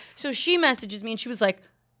too. Yes. So she messages me and she was like,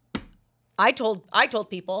 I told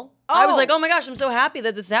people. I was Oh. like, oh my gosh, I'm so happy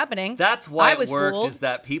that this is happening. That's why I it was worked, fooled. is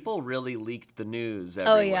that people really leaked the news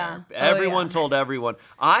everywhere. yeah. Oh, Everyone yeah. told everyone.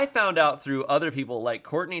 I found out through other people, like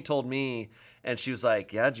Courtney told me, and she was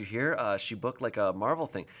like, yeah, did you hear? She booked like a Marvel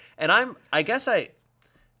thing. And I guess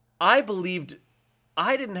I believed,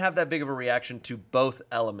 I didn't have that big of a reaction to both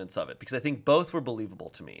elements of it, because I think both were believable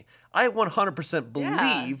to me. I 100%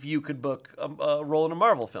 believe you could book a role in a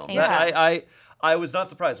Marvel film. Yeah. That, I was not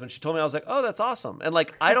surprised when she told me. I was like, oh, that's awesome. And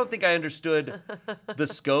like, I don't think I understood the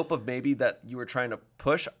scope of maybe that you were trying to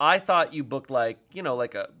push. I thought you booked like,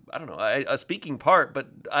 like a speaking part, but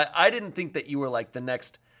I didn't think that you were like the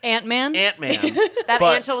next Ant-Man? Ant-Man. That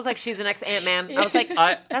but Angel was like, she's the next Ant-Man. I was like,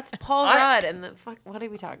 I- that's Paul Rudd. And the fuck, what are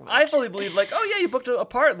we talking about? I fully believed, like, oh yeah, you booked a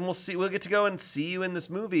part, and we'll get to go and see you in this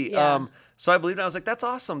movie. Yeah. So I believed it. I was like, that's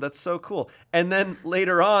awesome. That's so cool. And then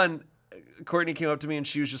later on, Courtney came up to me and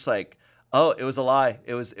she was just like, oh, it was a lie.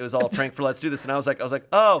 It was all a prank for Let's Do This. And I was like,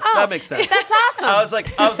 oh, that makes sense. That's awesome. I was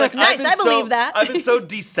like, Nice, I believe that. I've been so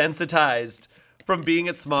desensitized from being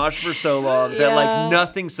at Smosh for so long that Yeah. like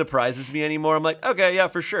nothing surprises me anymore. I'm like, okay, yeah,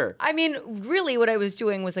 for sure. I mean, really what I was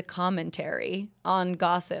doing was a commentary on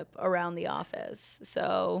gossip around the office.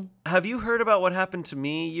 So Have you heard about what happened to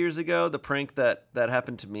me years ago? The prank that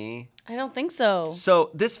happened to me? I don't think so. So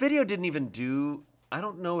this video didn't even do, I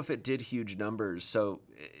don't know if it did huge numbers. So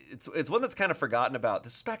it's one that's kind of forgotten about.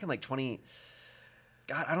 This is back in like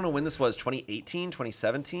God, I don't know when this was, 2018,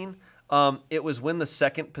 2017. It was when the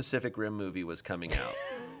second Pacific Rim movie was coming out.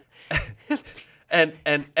 and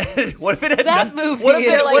what if it had That movie what if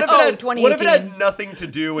is it, like, what if it oh, had, what if it 2018. had nothing to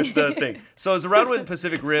do with the thing? So it was around when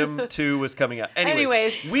Pacific Rim 2 was coming out.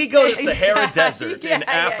 Anyways, we go to Sahara Desert in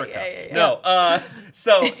Africa. No,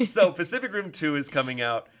 so Pacific Rim 2 is coming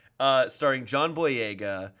out, starring John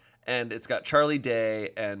Boyega. And it's got Charlie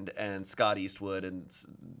Day and Scott Eastwood and,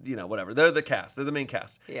 you know, whatever. They're the cast. They're the main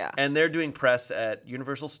cast. Yeah. And they're doing press at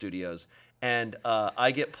Universal Studios. And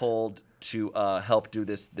I get pulled to help do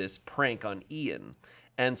this prank on Ian.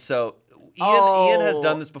 And so Ian has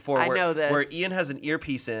done this before. I know this. Where Ian has an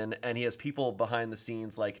earpiece in and he has people behind the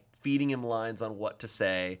scenes like feeding him lines on what to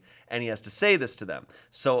say. And he has to say this to them.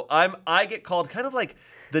 So I get called kind of like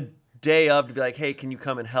the day of to be like, hey, can you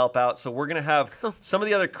come and help out? So we're going to have some of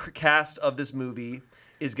the other cast of this movie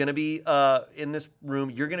is going to be in this room.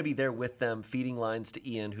 You're going to be there with them feeding lines to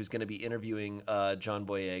Ian, who's going to be interviewing John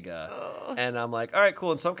Boyega. And I'm like, all right, cool.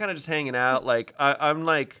 And so I'm kind of just hanging out. Like, I'm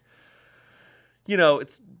like, you know,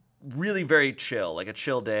 it's really very chill, like a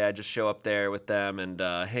chill day. I just show up there with them and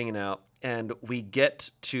hanging out. And we get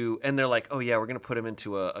to, and they're like, oh yeah, we're going to put him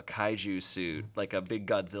into a kaiju suit, like a big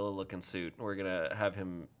Godzilla looking suit. And we're going to have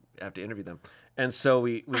to interview them. And so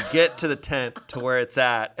we get to the tent to where it's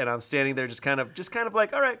at, and I'm standing there just kind of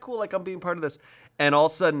like, all right, cool, like I'm being part of this. And all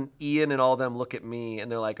of a sudden Ian and all them look at me and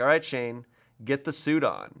they're like, all right, Shane, get the suit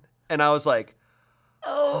on. And I was like,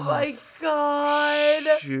 Oh my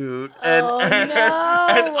God. shoot. And, Oh, and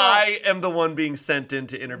no. I am the one being sent in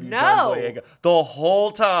to interview John Boyega. The whole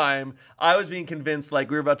time I was being convinced like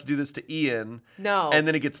we were about to do this to Ian. No. And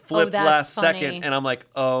then it gets flipped that's last funny. second, and I'm like,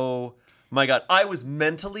 oh my God. I was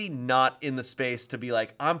mentally not in the space to be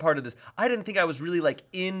like, I'm part of this. I didn't think I was really like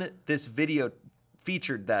in this video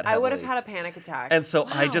featured that heavily. I would have had a panic attack. And so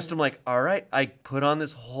I just am like, all right, I put on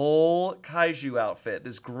this whole kaiju outfit,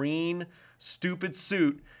 this green stupid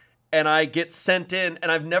suit, and I get sent in,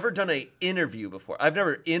 and I've never done an interview before. I've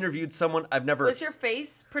never interviewed someone. I've never. Was your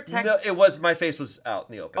face protected? No, it was, my face was out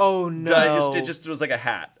in the open. Oh, no. It just was like a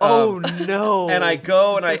hat. Oh no. And I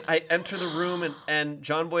go and I enter the room, and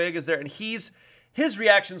John Boyega's there, and his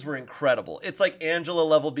reactions were incredible. It's like Angela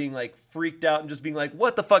level being like freaked out and just being like,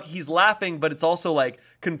 what the fuck? He's laughing, but it's also like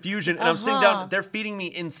confusion. And I'm sitting down, they're feeding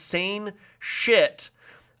me insane shit.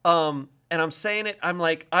 And I'm saying it, I'm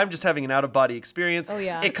like, I'm just having an out-of-body experience. Oh,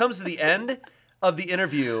 yeah. It comes to the end of the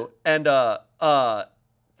interview, and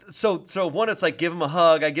so one, it's like, give him a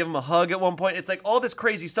hug. I give him a hug at one point. It's like all this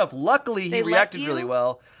crazy stuff. Luckily, he They let reacted you? really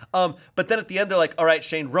well. But then at the end, they're like, all right,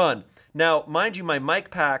 Shane, run. Now, mind you, my mic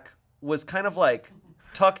pack was kind of like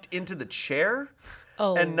tucked into the chair.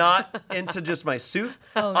 Oh. And not into just my suit.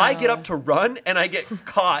 Oh, I no. get up to run and I get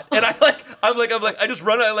caught, and I'm like, I just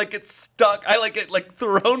run and I like get stuck. I like get like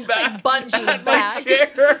thrown back bungee at my back.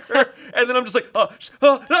 chair, and then I'm just like,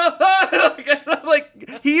 and I'm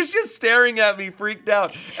like, he's just staring at me, freaked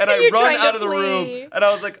out, and I you're run trying to out of the flee. room, and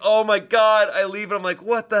I was like, oh my God, I leave, and I'm like,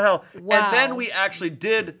 what the hell? Wow. And then we actually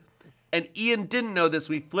did. And Ian didn't know this.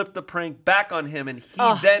 We flipped the prank back on him, and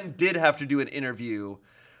he then did have to do an interview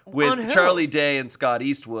On with who? Charlie Day and Scott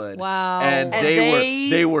Eastwood. Wow. And,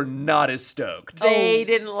 And they were not as stoked they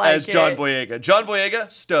didn't like as John it. Boyega. John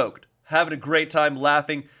Boyega, stoked, having a great time,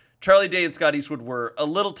 laughing. Charlie Day and Scott Eastwood were a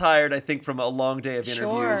little tired, I think, from a long day of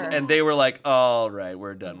interviews, Sure. and they were like, all right,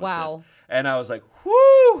 we're done Wow. with this. And I was like,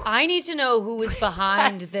 whoo! I need to know who is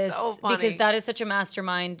behind That's this so funny. because that is such a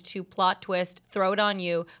mastermind to plot twist, throw it on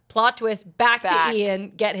you, plot twist back. Back. to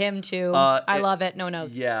Ian, get him to. I love it. No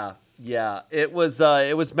notes. Yeah. It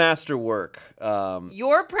was masterwork.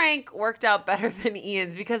 Your prank worked out better than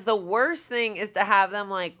Ian's because the worst thing is to have them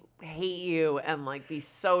like hate you and like be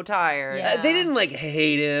so tired. Yeah. They didn't like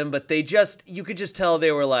hate him, but you could just tell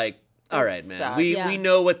they were like, all right, This man, sucks. we Yeah.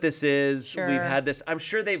 know what this is. Sure. We've had this. I'm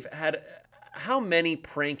sure they've had, how many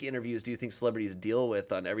prank interviews do you think celebrities deal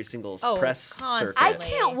with on every single press circuit? I constantly.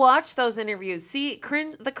 can't watch those interviews. See,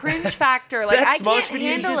 the cringe factor. Like, That I Smosh can't video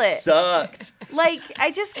handle you it. sucked. Like,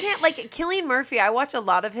 I just can't. Like, Cillian Murphy, I watch a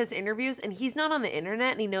lot of his interviews, and he's not on the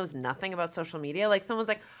internet, and he knows nothing about social media. Like, someone's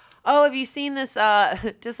like, oh, have you seen this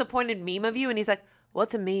disappointed meme of you? And he's like,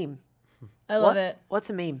 what's a meme? I love it. What's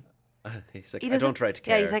a meme? He's like, He I doesn't- don't try to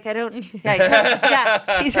care. Yeah, he's like, I don't.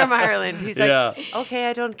 Yeah, he's from Ireland. He's like, Yeah. okay,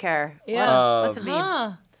 I don't care. Yeah. What's a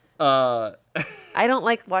meme? Huh. I don't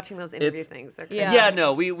like watching those interview It's- things. They're Yeah. crazy. Yeah,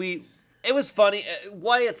 no, we it was funny.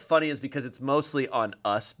 Why it's funny is because it's mostly on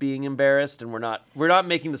us being embarrassed, and we're not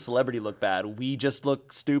making the celebrity look bad. We just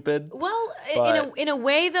look stupid. Well, But- in a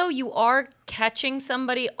way though, you are catching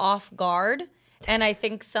somebody off guard, and I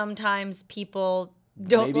think sometimes people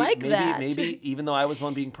don't like that. Maybe even though I was the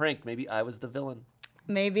one being pranked, maybe I was the villain.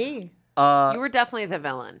 Maybe. You were definitely the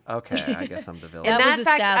villain. Okay, I guess I'm the villain. That In that was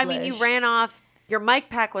fact, I mean, you established. ran off. Your mic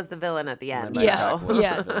pack was the villain at the end. mic Yeah. pack was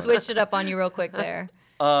Yeah. the villain. Switched it up on you real quick there.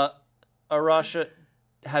 Arasha,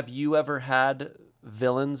 have you ever had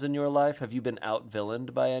villains in your life? Have you been out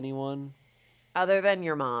villained by anyone Other than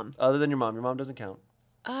your mom. other than your mom? Your mom doesn't count.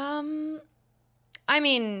 I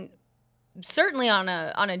mean, certainly on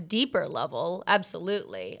a deeper level,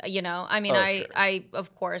 absolutely. You know, I mean, Oh, I sure. I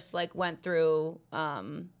of course like went through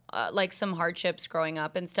like some hardships growing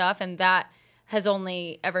up and stuff, and that has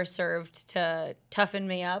only ever served to toughen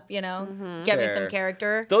me up. You know, get me some Fair.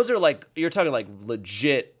 character. Those are like, you're talking like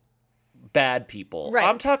legit bad people. Right.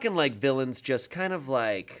 I'm talking like villains, just kind of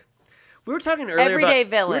like, we were talking earlier Everyday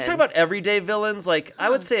about, We were talking about villains. everyday villains. Like, I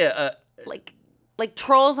would say Like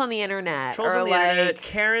trolls on the internet. trolls or on the like, internet,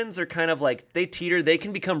 Karens are kind of like, they teeter, they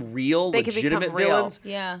can become real, They can legitimate become real. villains.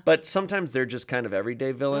 Yeah. But sometimes they're just kind of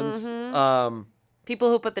everyday villains. People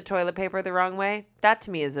who put the toilet paper the wrong way. That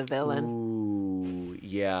to me is a villain. Ooh,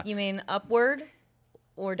 yeah. You mean upward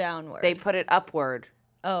or downward? They put it upward,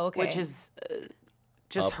 oh, okay. which is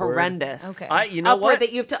just Upward? horrendous. Okay. You know upward what?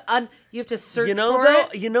 that you have to search You know for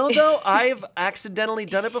though, it. I've accidentally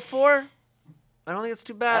done it before. I don't think it's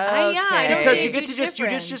too bad. Yeah, I don't Because see you a get to huge just, you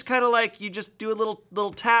difference. just kind of like, you just do a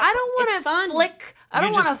little tap. I don't It's want fun. to flick. I You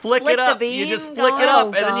don't just want to flick it up. The You beam just flick it going. up, Oh,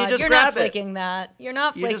 and then you God, just you're grab not it. flicking that. You're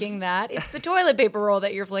not You just- flicking that. It's the toilet paper roll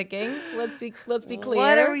that you're flicking. Let's be clear.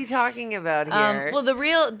 What are we talking about here? Well, the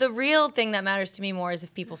real thing that matters to me more is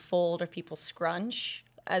if people fold or people scrunch,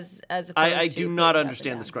 as opposed I to do putting not it up and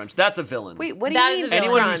understand the down. scrunch. That's a villain. Wait, what do That you is mean? a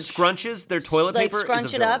villain. Anyone who scrunch? scrunches their toilet Like paper scrunch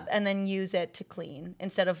is a it villain. up and then use it to clean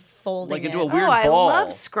instead of folding Like it. into a weird Oh, I ball.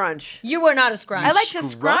 love scrunch. You are not a scrunch. I like to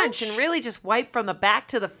scrunch Scrunch? and really just wipe from the back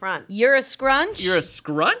to the front. You're a scrunch. You're a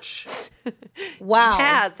scrunch? wow.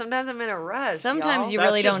 Yeah, sometimes I'm in a rush. Sometimes y'all. you That's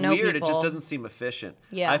really just don't know weird. people. It just doesn't seem efficient.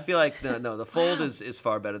 Yeah. I feel like no, the fold is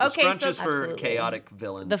far better. The Okay, scrunch so- is for Absolutely. chaotic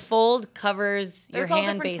villains. The fold covers There's your all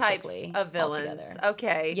hand different basically types of villains. altogether.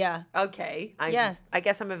 Okay. Yeah. Okay. Yes. I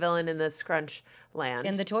guess I'm a villain in the scrunch land.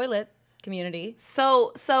 In the toilet community.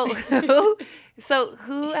 so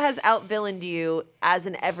who has out villained you as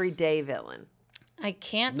an everyday villain? I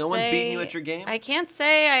can't No say. one's beating you at your game? I can't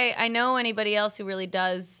say I know anybody else who really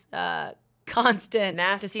does constant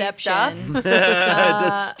Nasty deception. stuff?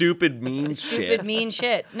 Just stupid mean Stupid, shit. mean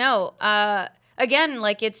shit. No. Again,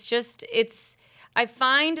 like it's. I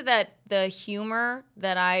find that the humor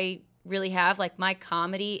that I really have, like my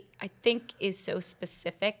comedy, I think is so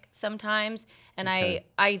specific sometimes, and Okay.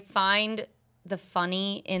 I find the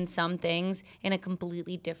funny in some things in a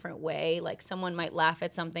completely different way. Like someone might laugh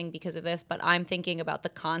at something because of this, but I'm thinking about the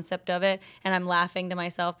concept of it, and I'm laughing to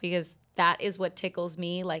myself because that is what tickles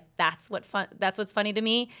me. Like that's what's funny to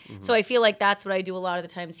me. Mm-hmm. So I feel like that's what I do a lot of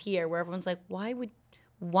the times here, where everyone's like, why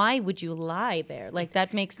would you lie there? Like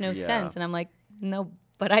that makes no Yeah. sense. And I'm like, no,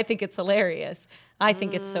 but I think it's hilarious. I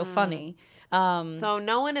think it's so funny. So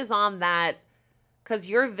no one is on that because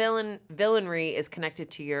your villainry is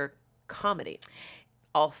connected to your comedy.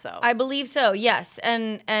 Also, I believe so. Yes,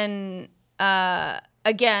 and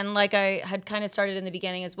again, like I had kind of started in the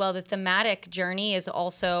beginning as well, the thematic journey is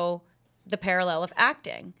also the parallel of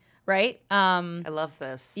acting, right? I love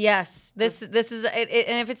this. Yes, this is it,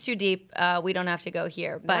 and if it's too deep, we don't have to go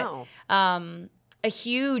here. But No. a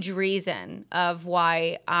huge reason of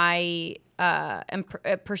why I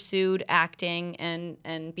pursued acting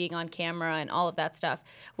and being on camera and all of that stuff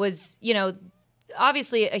was, you know,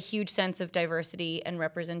 obviously a huge sense of diversity and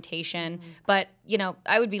representation. But, you know,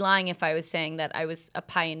 I would be lying if I was saying that I was a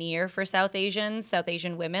pioneer for South Asian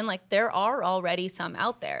women. Like there are already some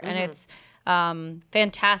out there, and it's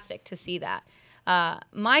fantastic to see that.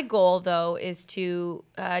 My goal, though, is to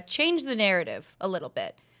change the narrative a little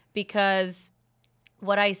bit, because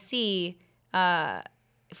what I see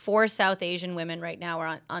for South Asian women right now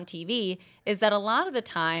or on TV is that a lot of the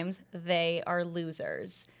times they are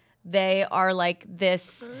losers. They are like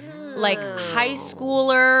this like high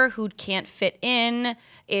schooler who can't fit in.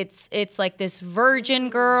 It's like this virgin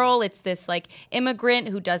girl. It's this like immigrant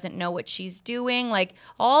who doesn't know what she's doing. Like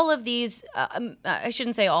all of these, I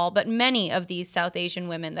shouldn't say all, but many of these South Asian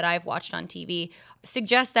women that I've watched on TV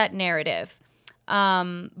suggest that narrative. But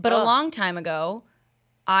a long time ago,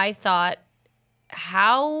 I thought,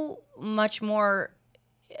 how much more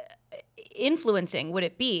influencing would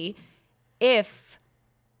it be if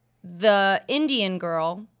the Indian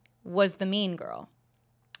girl was the mean girl,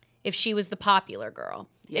 if she was the popular girl,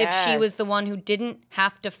 if she was the one who didn't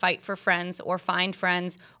have to fight for friends or find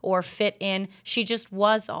friends or fit in, she just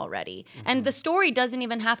was already. And the story doesn't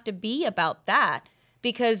even have to be about that,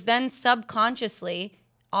 because then subconsciously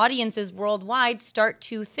audiences worldwide start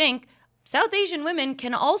to think South Asian women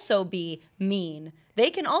can also be mean. They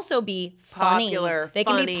can also be funny. Popular, they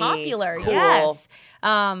can be popular. Cool. Yes.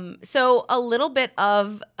 So a little bit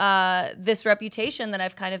of this reputation that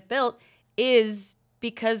I've kind of built is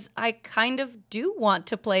because I kind of do want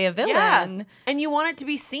to play a villain. Yeah. And you want it to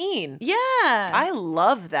be seen. Yeah. I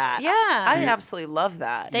love that. Yeah. I absolutely love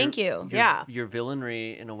that. Thank you. Your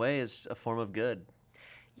villainry, in a way, is a form of good.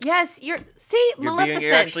 Yes, You're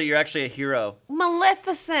Maleficent. you're actually a hero.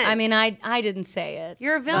 Maleficent. I mean, I didn't say it.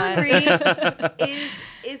 Your villainry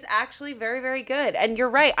is actually very, very good. And you're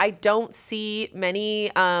right. I don't see many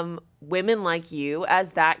women like you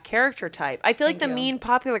as that character type. I feel like the mean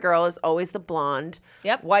popular girl is always the blonde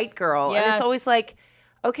white girl. Yes. And it's always like,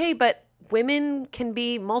 okay, but women can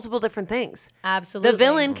be multiple different things. Absolutely. The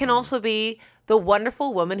villain can also be the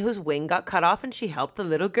wonderful woman whose wing got cut off and she helped the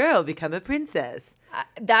little girl become a princess.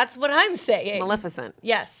 That's what I'm saying. Maleficent.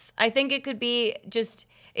 Yes. I think it could be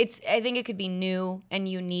I think it could be new and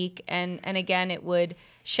unique, and again, it would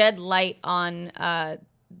shed light on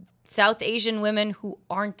South Asian women who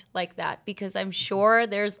aren't like that, because I'm sure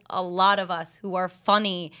there's a lot of us who are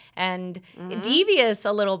funny and devious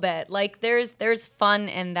a little bit. Like there's fun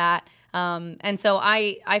in that. And so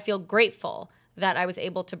I feel grateful that I was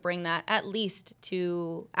able to bring that at least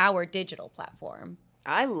to our digital platform.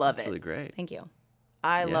 I love That's it. really great. Thank you.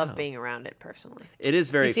 I love being around it personally. It is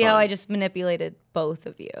very You see fun. how I just manipulated both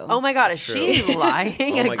of you? Oh my God, is she lying Oh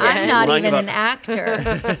my again? God, I'm she's not lying even about- an actor.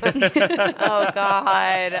 Oh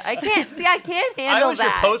God, I can't handle I was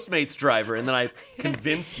that. your Postmates driver, and then I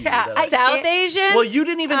convinced you. Yeah, that I- South Asian? Well, you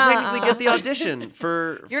didn't even technically get the audition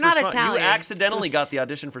for. You're for not Smosh. Italian. You accidentally got the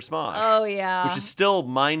audition for Smosh. Oh, yeah. Which is still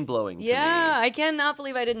mind blowing to me. Yeah, I cannot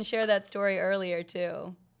believe I didn't share that story earlier,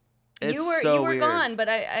 too. It's you were so weird. gone, but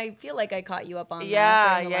I feel like I caught you up on Yeah,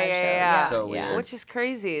 that during the live show. yeah. So weird. Which is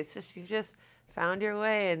crazy. It's just you just found your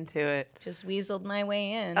way into it. Just weaseled my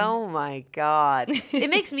way in. Oh my God. It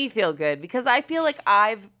makes me feel good because I feel like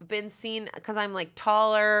I've been seen because I'm like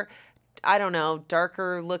taller, I don't know,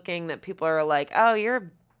 darker looking, that people are like, oh, you're a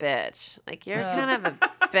bitch. Like, you're kind of a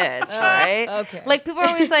bitch, right? Okay. Like, people are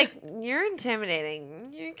always like, you're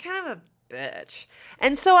intimidating. You're kind of a bitch.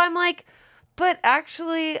 And so I'm like, but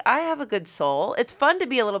actually, I have a good soul. It's fun to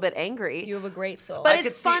be a little bit angry. You have a great soul. But I could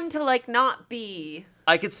it's see- fun to like not be.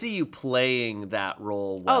 I could see you playing that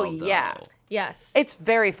role well. Oh, yeah. though. yes. It's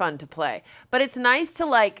very fun to play. But it's nice to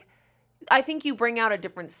like, I think you bring out a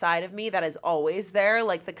different side of me that is always there,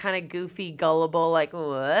 like the kind of goofy, gullible, like,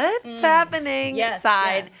 what's happening Yes,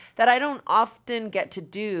 side yes. that I don't often get to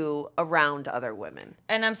do around other women.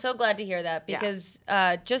 And I'm so glad to hear that because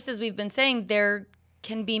just as we've been saying, there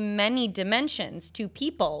can be many dimensions to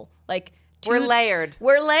people. Like We're layered.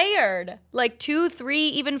 We're layered. Like 2, 3,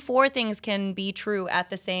 even 4 things can be true at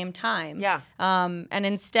the same time. Yeah. And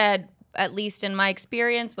instead, at least in my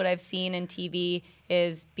experience, what I've seen in TV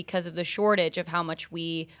is because of the shortage of how much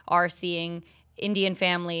we are seeing Indian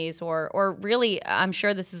families or really, I'm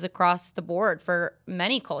sure this is across the board for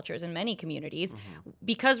many cultures and many communities.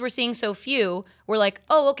 Because we're seeing so few, we're like,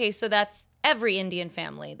 oh, okay, so that's every Indian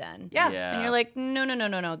family then. Yeah. And you're like,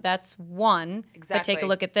 no, that's one. But Exactly. take a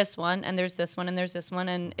look at this one, and there's this one, and there's this one,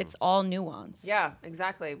 and it's all nuanced. Yeah,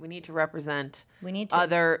 exactly. We need to represent We need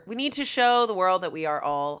to. we need to show the world that we are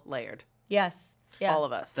all layered. Yes. Yeah. All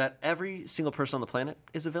of us. That every single person on the planet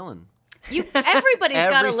is a villain. Everybody's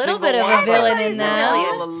got a Every little single bit of one a of villain us in is them.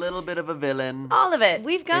 all a little bit of a villain. all of it.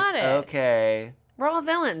 We've got it's it. okay. We're all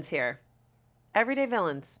villains here. Everyday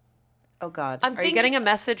villains. Oh God. I'm Are you thinking- getting a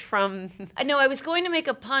message from I know I was going to make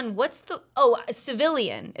a pun.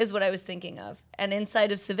 Civilian is what I was thinking of. And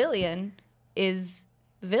inside of civilian is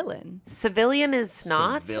villain. civilian is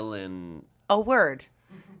not Villain. a word.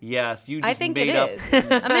 Yes, you I just think made it up. is.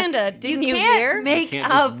 Amanda, didn't you can't hear? make You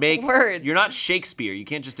can't up just make words. You're not Shakespeare. You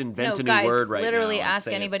can't just invent a new guys, word right literally now. and ask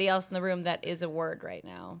say anybody it's- else in the room that is a word right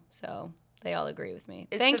now. So they all agree with me.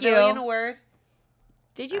 Is Thank civilian you. a word?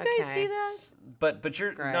 Did you guys Okay. see that? But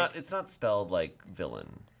you're Greg. not. It's not spelled like villain.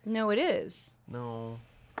 No, it is. No.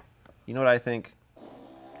 You know what I think?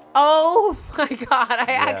 Oh my god,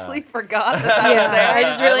 I actually forgot that Yeah, was there. I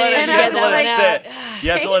just really let needed it- to you get have to that let one it out. sit.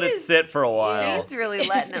 You have to let it Shane's- sit for a while. Shane's really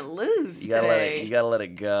letting it loose You gotta today. let it. You gotta let it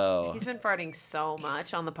go. He's been farting so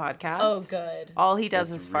much on the podcast. Oh, good. All he does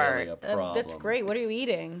That's is fart. really a problem. That's great. What are you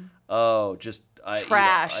eating? Oh, just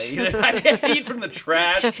Trash. I eat from the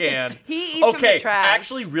trash can. He eats from the trash.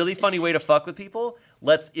 Actually, really funny way to fuck with people.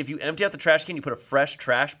 If you empty out the trash can, you put a fresh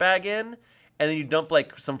trash bag in, and then you dump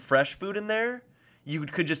like some fresh food in there. You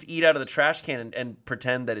could just eat out of the trash can and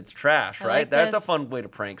pretend that it's trash, I right? like That's a this. fun way to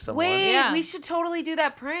prank someone. Wait, Yeah. we should totally do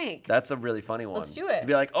that prank. That's a really funny one. Let's do it. To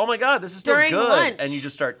be like, oh my god, this is still During good, lunch. and you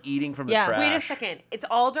just start eating from the Yeah. trash. Wait a second. It's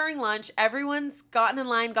all during lunch. Everyone's gotten in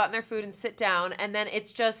line, gotten their food, and sit down. And then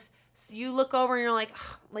it's just, so you look over and you're like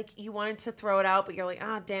you wanted to throw it out, but you're like,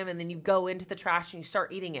 ah, damn. And then you go into the trash and you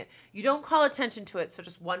start eating it. You don't call attention to it, so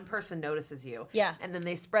just one person notices you. Yeah. And then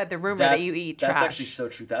they spread the rumor that you eat trash. That's actually so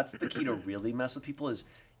true. That's the key to really mess with people is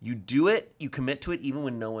you do it, you commit to it even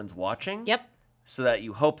when no one's watching. Yep. So that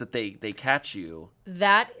you hope that they catch you.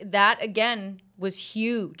 That again was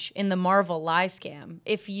huge in the Marvel lie scam.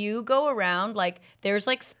 If you go around, like there's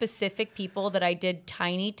like specific people that I did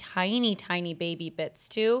tiny baby bits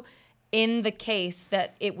to in the case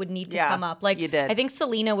that it would need to Yeah, come up. Like you did. I think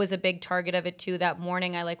Selena was a big target of it too. That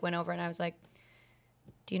morning I like went over and I was like,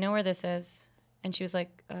 do you know where this is? And she was like,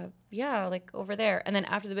 yeah, like over there. And then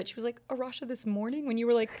after the bit, she was like, Arasha, this morning when you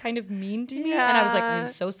were like kind of mean to me. And I was like, I'm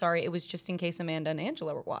so sorry. It was just in case Amanda and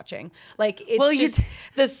Angela were watching. Like, it's Well, you just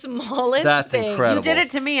the smallest That's thing. incredible. You did it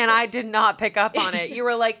to me, and I did not pick up on it. You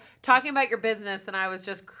were like talking about your business, and I was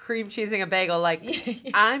just cream cheesing a bagel. Like,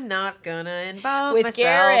 I'm not gonna involve With myself.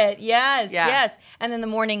 Garrett, yes, Yeah. yes. And then the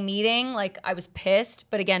morning meeting, like I was pissed,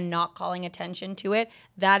 but again, not calling attention to it.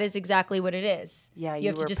 That is exactly what it is. Yeah, you you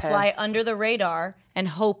have to were just fly pissed. under the radar and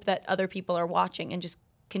hope that other people are watching, and just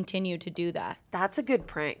continue to do that. That's a good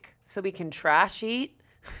prank. So we can trash eat.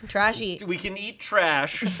 Trashy. We can eat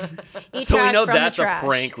trash. Eat so we trash know from the that's a trash.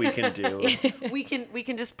 prank we can do. We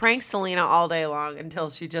can just prank Selena all day long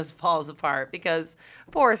until she just falls apart because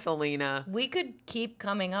poor Selena. We could keep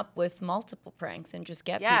coming up with multiple pranks and just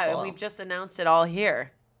get Yeah, people. and we've just announced it all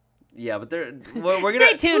here. Yeah, but we're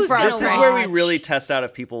Stay tuned for This our is where we watch. really test out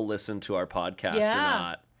if people listen to our podcast or Yeah.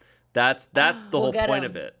 not. That's the We'll whole get point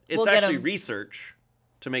 'em. of it. It's We'll get actually 'em. research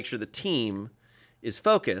to make sure the team is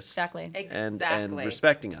focused Exactly. and Exactly.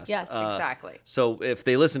 respecting us. Yes, Exactly. So if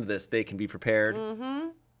they listen to this, they can be prepared. Mm-hmm.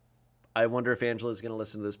 I wonder if Angela's going to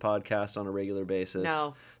listen to this podcast on a regular basis.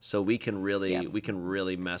 No. So we can really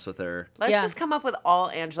Yeah. mess with her. Let's Yeah. just come up with all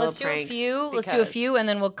Angela Let's do a pranks. few. Let's do a because- few, and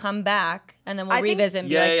then we'll come back, and then we'll I think- revisit and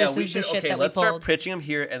be like, "This we is the should, shit okay, that we let's start pulled." pitching them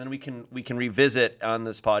here, and then we can revisit on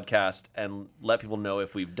this podcast and let people know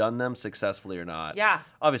if we've done them successfully or not. Yeah.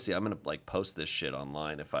 Obviously, I'm gonna like post this shit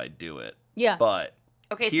online if I do it. Yeah. But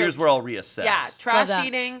Okay, so here's where I'll reassess. Yeah, trash that.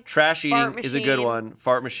 eating. Trash fart eating is a good machine. one.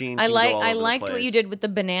 Fart machine. I can like. Go all I over the liked what place. you did with the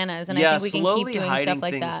bananas, and Yeah, I think we can slowly keep doing hiding stuff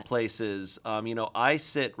like things that. places. I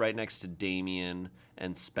sit right next to Damien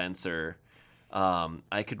and Spencer.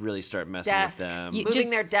 I could really start messing Desk. with them. You Moving just-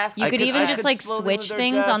 their desk. You I could could- even I just could like slowly move switch their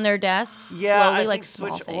things desk. on their desks. Yeah, slowly, I like think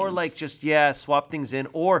small switch things. or like just swap things in.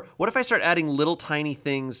 Or what if I start adding little tiny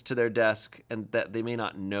things to their desk and that they may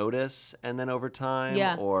not notice, and then over time,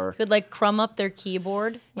 yeah, or could like crumb up their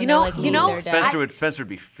keyboard. When You they're, know- like, you leaving know, their Spencer desk.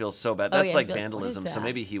 would feel so bad. Oh, That's yeah, like he'd be like, "What is vandalism. So that?"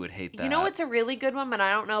 maybe he would hate that. You know what's a really good one, but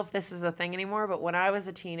I don't know if this is a thing anymore, but when I was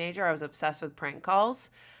a teenager, I was obsessed with prank calls.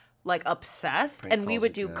 Like obsessed. Prank And we calls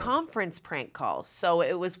would are do good. conference prank calls. So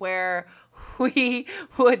it was where we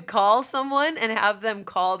would call someone and have them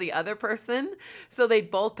call the other person. So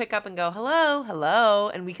they'd both pick up and go, hello, hello.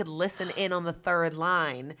 And we could listen in on the third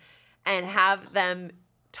line and have them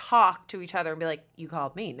talk to each other and be like, you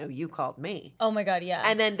called me. No, you called me. Oh my god, yeah.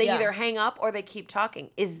 And then they Yeah. either hang up or they keep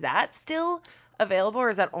talking. Is that still available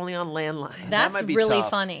or is that only on landline? That's might be really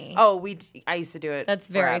tough. funny. Oh, I used to do it. That's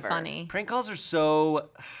very forever. funny. Prank calls are so.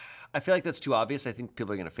 I feel like that's too obvious. I think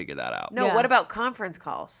people are gonna figure that out. No, Yeah. what about conference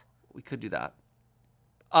calls? We could do that.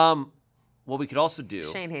 What we could also do.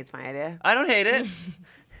 Shane hates my idea. I don't hate it.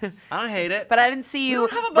 I don't hate it. But I didn't see We you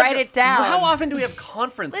don't have a bunch write of- it down. How often do we have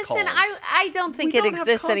conference calls? Listen, I don't think We it don't have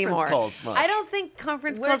exists conference anymore. calls much. I don't think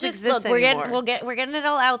conference We're calls just exist look. anymore. We're getting it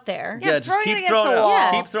all out there. Yeah, just throwing it keep against throwing the out.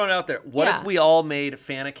 walls. Keep throwing out there. What Yeah. if we all made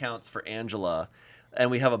fan accounts for Angela? and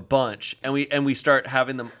we have a bunch, and we start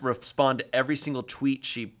having them respond to every single tweet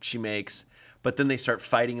she makes, but then they start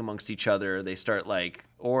fighting amongst each other. They start like,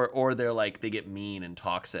 or they're like, they get mean and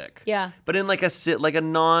toxic. Yeah. But in like a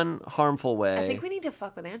non-harmful way. I think we need to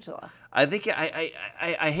fuck with Angela. I think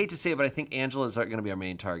I hate to say it, but I think Angela's going to be our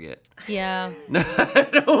main target. Yeah.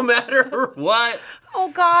 No matter what. Oh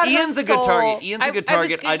God, Ian's a good target. Ian's a good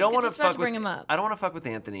target. I don't want to just about fuck to bring with. him up. I don't want to fuck with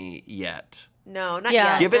Anthony yet. No, not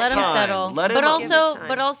Yeah, yet. Give it let him time. settle. Let him but give it also, time.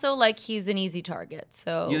 but also, like he's an easy target.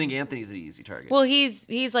 So You think Anthony's an easy target? well, he's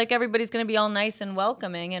like everybody's gonna be all nice and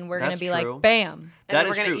welcoming, and we're That's gonna be true. like, bam. And that then is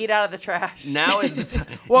we're gonna true. eat out of the trash. Now is the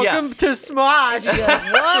time. Welcome to Smosh. Be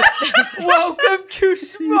like, what? Welcome to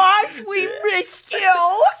Smosh. We missed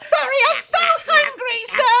you. Sorry, I'm so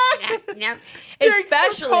hungry, sir.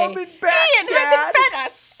 Especially, fed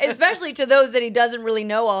us. especially to those that he doesn't really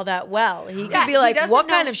know all that well. He could Yeah, be he like, doesn't what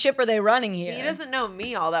know- kind of ship are they running here? He doesn't know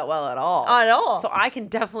me all that well at all. At all. So I can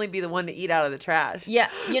definitely be the one to eat out of the trash. Yeah,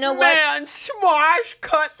 you know what? Man, Smosh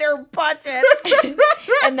cut their budgets.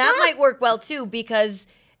 And that might work well too, because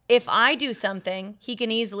if I do something, he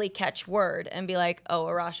can easily catch word and be like, oh,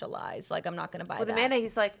 Arasha lies. Like, I'm not going to buy With that. Amanda,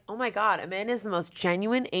 he's like, oh my God, Amanda is the most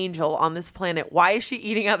genuine angel on this planet. Why is she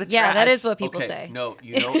eating out of the Yeah, trash? that is what people okay, say. no,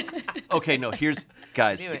 you know. Okay, no. Here's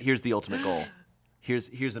guys. Knew it. Here's the ultimate goal. Here's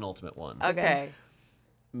an ultimate one. Okay.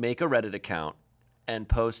 Make a Reddit account and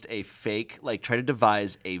post a fake, like try to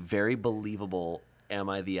devise a very believable "Am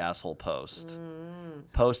I the asshole?" post.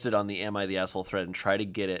 Post it on the "Am I the asshole?" thread and try to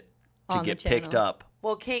get it to On the get picked channel. up.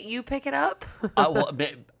 Well, can't you pick it up?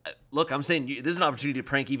 Look, I'm saying this is an opportunity to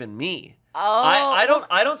prank even me. Oh,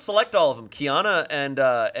 I don't select all of them. Kiana and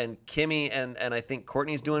Kimmy and I think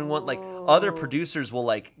Courtney's doing one. Like other producers will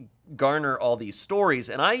like garner all these stories,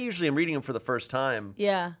 and I usually am reading them for the first time.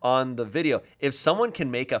 Yeah. On the video, if someone can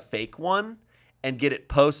make a fake one and get it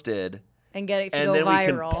posted, And get it to and go then viral. we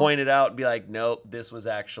can point it out and be like, nope, this was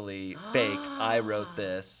actually fake. I wrote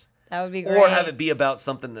this. That would be great. Or have it be about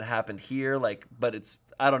something that happened here, like, but it's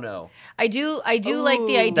I don't know. I do like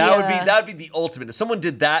the idea. That would be the ultimate. If someone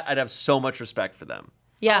did that, I'd have so much respect for them.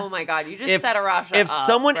 Yeah. Oh my God, you just set Arasha if up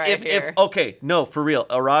someone right here. if okay, no, for real,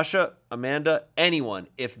 Arasha, Amanda, anyone,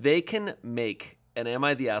 if they can make an "Am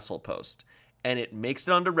I the Asshole?" post and it makes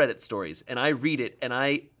it onto Reddit stories, and I read it and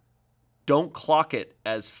I don't clock it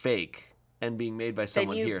as fake and being made by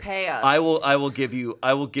someone you here, pay us. I will give you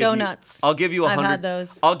Donuts. I'll give you I've 100. had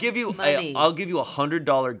those. I'll give you Money. I'll give you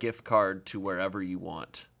 $100 gift card to wherever you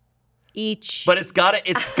want. Each. But it's gotta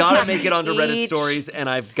make it onto Reddit Each. stories, and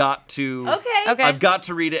I've got to Okay. I've got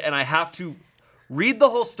to read it, and I have to read the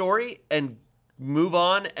whole story and move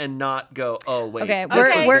on and not go, oh wait. Okay, this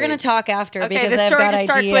was we're fake. gonna talk after Okay, because the I've story got just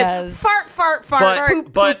starts ideas. with fart, fart.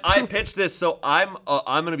 poop, But poop, I poop. pitched this, so I'm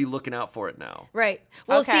gonna be looking out for it now. Right.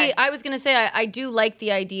 Well, Okay. see, I was gonna say I do like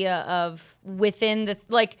the idea of within the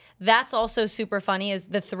like that's also super funny is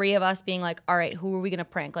the three of us being like, all right, who are we gonna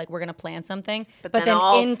prank? Like we're gonna plan something, but then then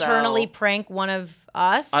also- internally prank one of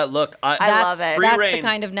us. Look, I love it. Free That's reign, the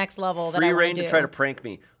kind of next level that I free want reign to do. to try to prank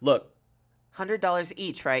me. Look, $100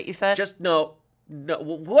 each, right? You said? just no.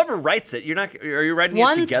 Whoever writes it, are you writing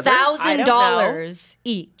it together? $1,000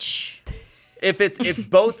 each. If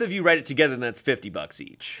both of you write it together, then that's $50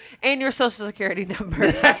 each. And your social security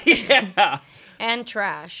number. Yeah. And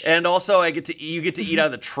trash. And also, you get to eat out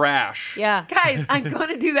of the trash. Yeah. Guys, I'm going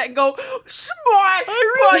to do that and go, smash!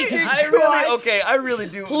 I really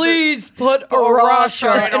do. Please put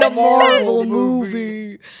Arasha in a Marvel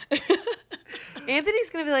movie. Anthony's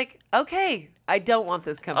going to be like, okay, I don't want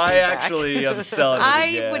this company I back. actually am selling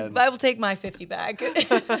it again. I will take my 50 back.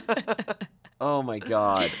 Oh my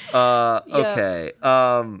god. Yeah. Okay.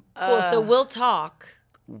 Cool. So we'll talk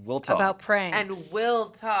We'll talk about pranks. And we'll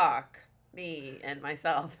talk. Me and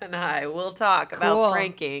myself and I will talk about Cool.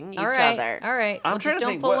 pranking each All right. other. All right. I'm Well, trying just to don't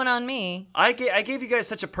think pull what- one on me. I gave you guys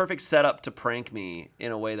such a perfect setup to prank me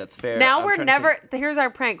in a way that's fair. Now I'm we're trying to never, think- here's our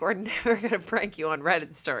prank. We're never going to prank you on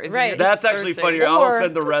Reddit stories. Right. You're That's actually searching. funnier. I'll Or-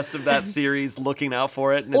 spend the rest of that series looking out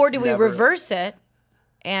for it. And Or it's do we never- reverse it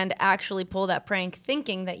and actually pull that prank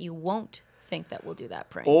thinking that you won't think that we'll do that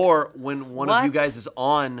prank? Or when one of you What? guys is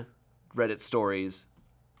on Reddit stories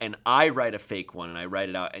and I write a fake one and I write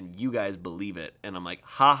it out and you guys believe it and I'm like,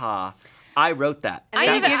 haha, I wrote that. And I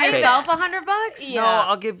then even- you give I- yourself $100? Yeah. No,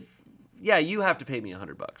 I'll give. Yeah, you have to pay me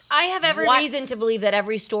 $100. I have every What? reason to believe that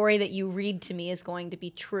every story that you read to me is going to be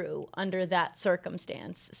true under that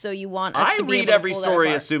circumstance. So you want us I to be read able to every pull that story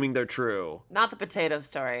apart. assuming they're true, Not the potato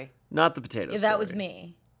story. not the potato Yeah, story. that was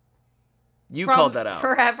me. You From called that out.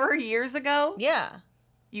 forever, years ago? Yeah.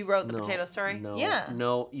 You wrote the No, potato story? No, Yeah.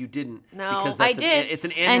 no, you didn't. No. because I that's did. It's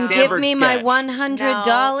an Andy and Samberg give me my sketch.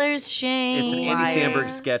 $100, Shane. It's an Andy Liar. Samberg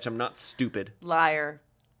sketch. I'm not stupid. Liar.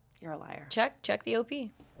 You're a liar. Check the OP.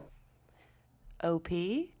 OP?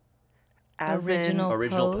 As Original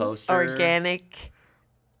Original post. poster. organic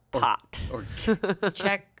pot. Or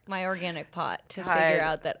Check my organic pot to God. figure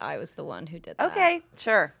out that I was the one who did that. Okay,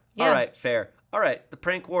 sure. Yeah. All right, fair. All right, the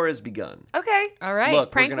prank war has begun. Okay. All right. Look,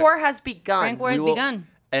 Prank gonna- war has begun. Prank war has We will- begun.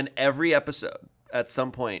 And every episode, at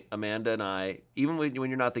some point, Amanda and I, even when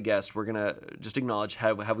you're not the guest, we're gonna just acknowledge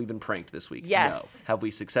have we been pranked this week? Yes. No. Have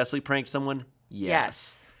we successfully pranked someone?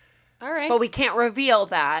 Yes. All right. But we can't reveal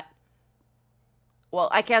that. Well,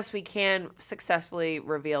 I guess we can successfully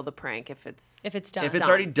reveal the prank if it's done. If it's Done.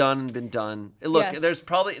 already done and been done, look, Yes. it's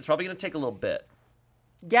probably gonna take a little bit.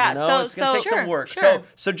 yeah. You know? It's gonna take Sure, some work. sure.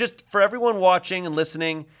 So just for everyone watching and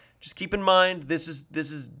listening, just keep in mind this is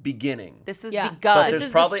beginning. this is Yeah. begun. But This there's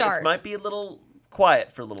is the probably it start. might be a little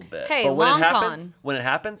quiet for a little bit. Hey, but when long it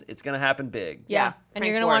happens, it's gonna happen big. Yeah. Yeah, And prank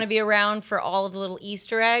you're going to want to wars. be around for all of the little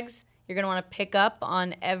Easter eggs. You're going to want to pick up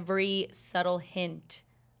on every subtle hint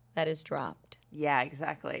that is dropped. Yeah,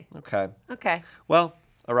 exactly. Okay. Okay. Well,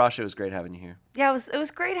 Arasha, it was great having you here. Yeah, it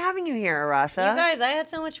was great having you here, Arasha. You guys, I had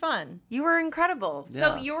so much fun. You were incredible.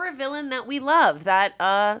 So Yeah. you're a villain that we love. That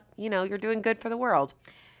you're doing good for the world.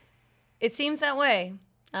 It seems that way.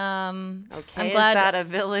 Okay, I'm is glad. that a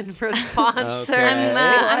villain response? Okay.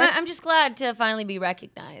 I'm just glad to finally be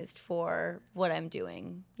recognized for what I'm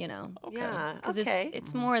doing, Okay. Yeah. Because Okay.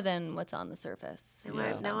 it's more than what's on the surface.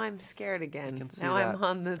 Now I'm scared again. can see Now I'm that.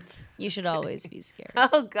 on the. You should always be scared.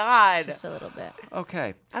 Oh God. Just a little bit.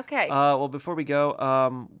 Okay. Okay. Well, before we go,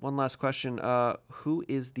 one last question. Who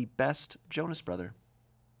is the best Jonas brother?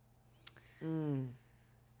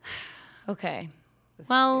 Okay. This is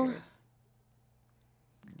well, serious.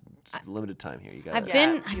 It's limited time here. You got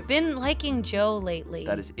I've been liking Joe lately.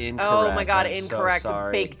 That is incorrect. Oh my God, I'm so incorrect,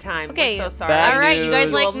 sorry. big time. Okay. We're so sorry. Bad All right, you guys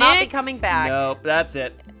news. We like will not be Nick? coming back. Nope, that's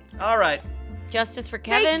it. All right. Justice for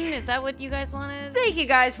Kevin. Is that what you guys wanted? Thank you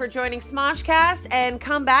guys for joining Smoshcast, and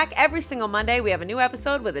come back every single Monday. We have a new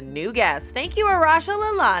episode with a new guest. Thank you, Arasha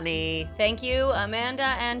Lalani. Thank you,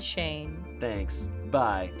 Amanda and Shane. Thanks.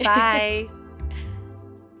 Bye. Bye.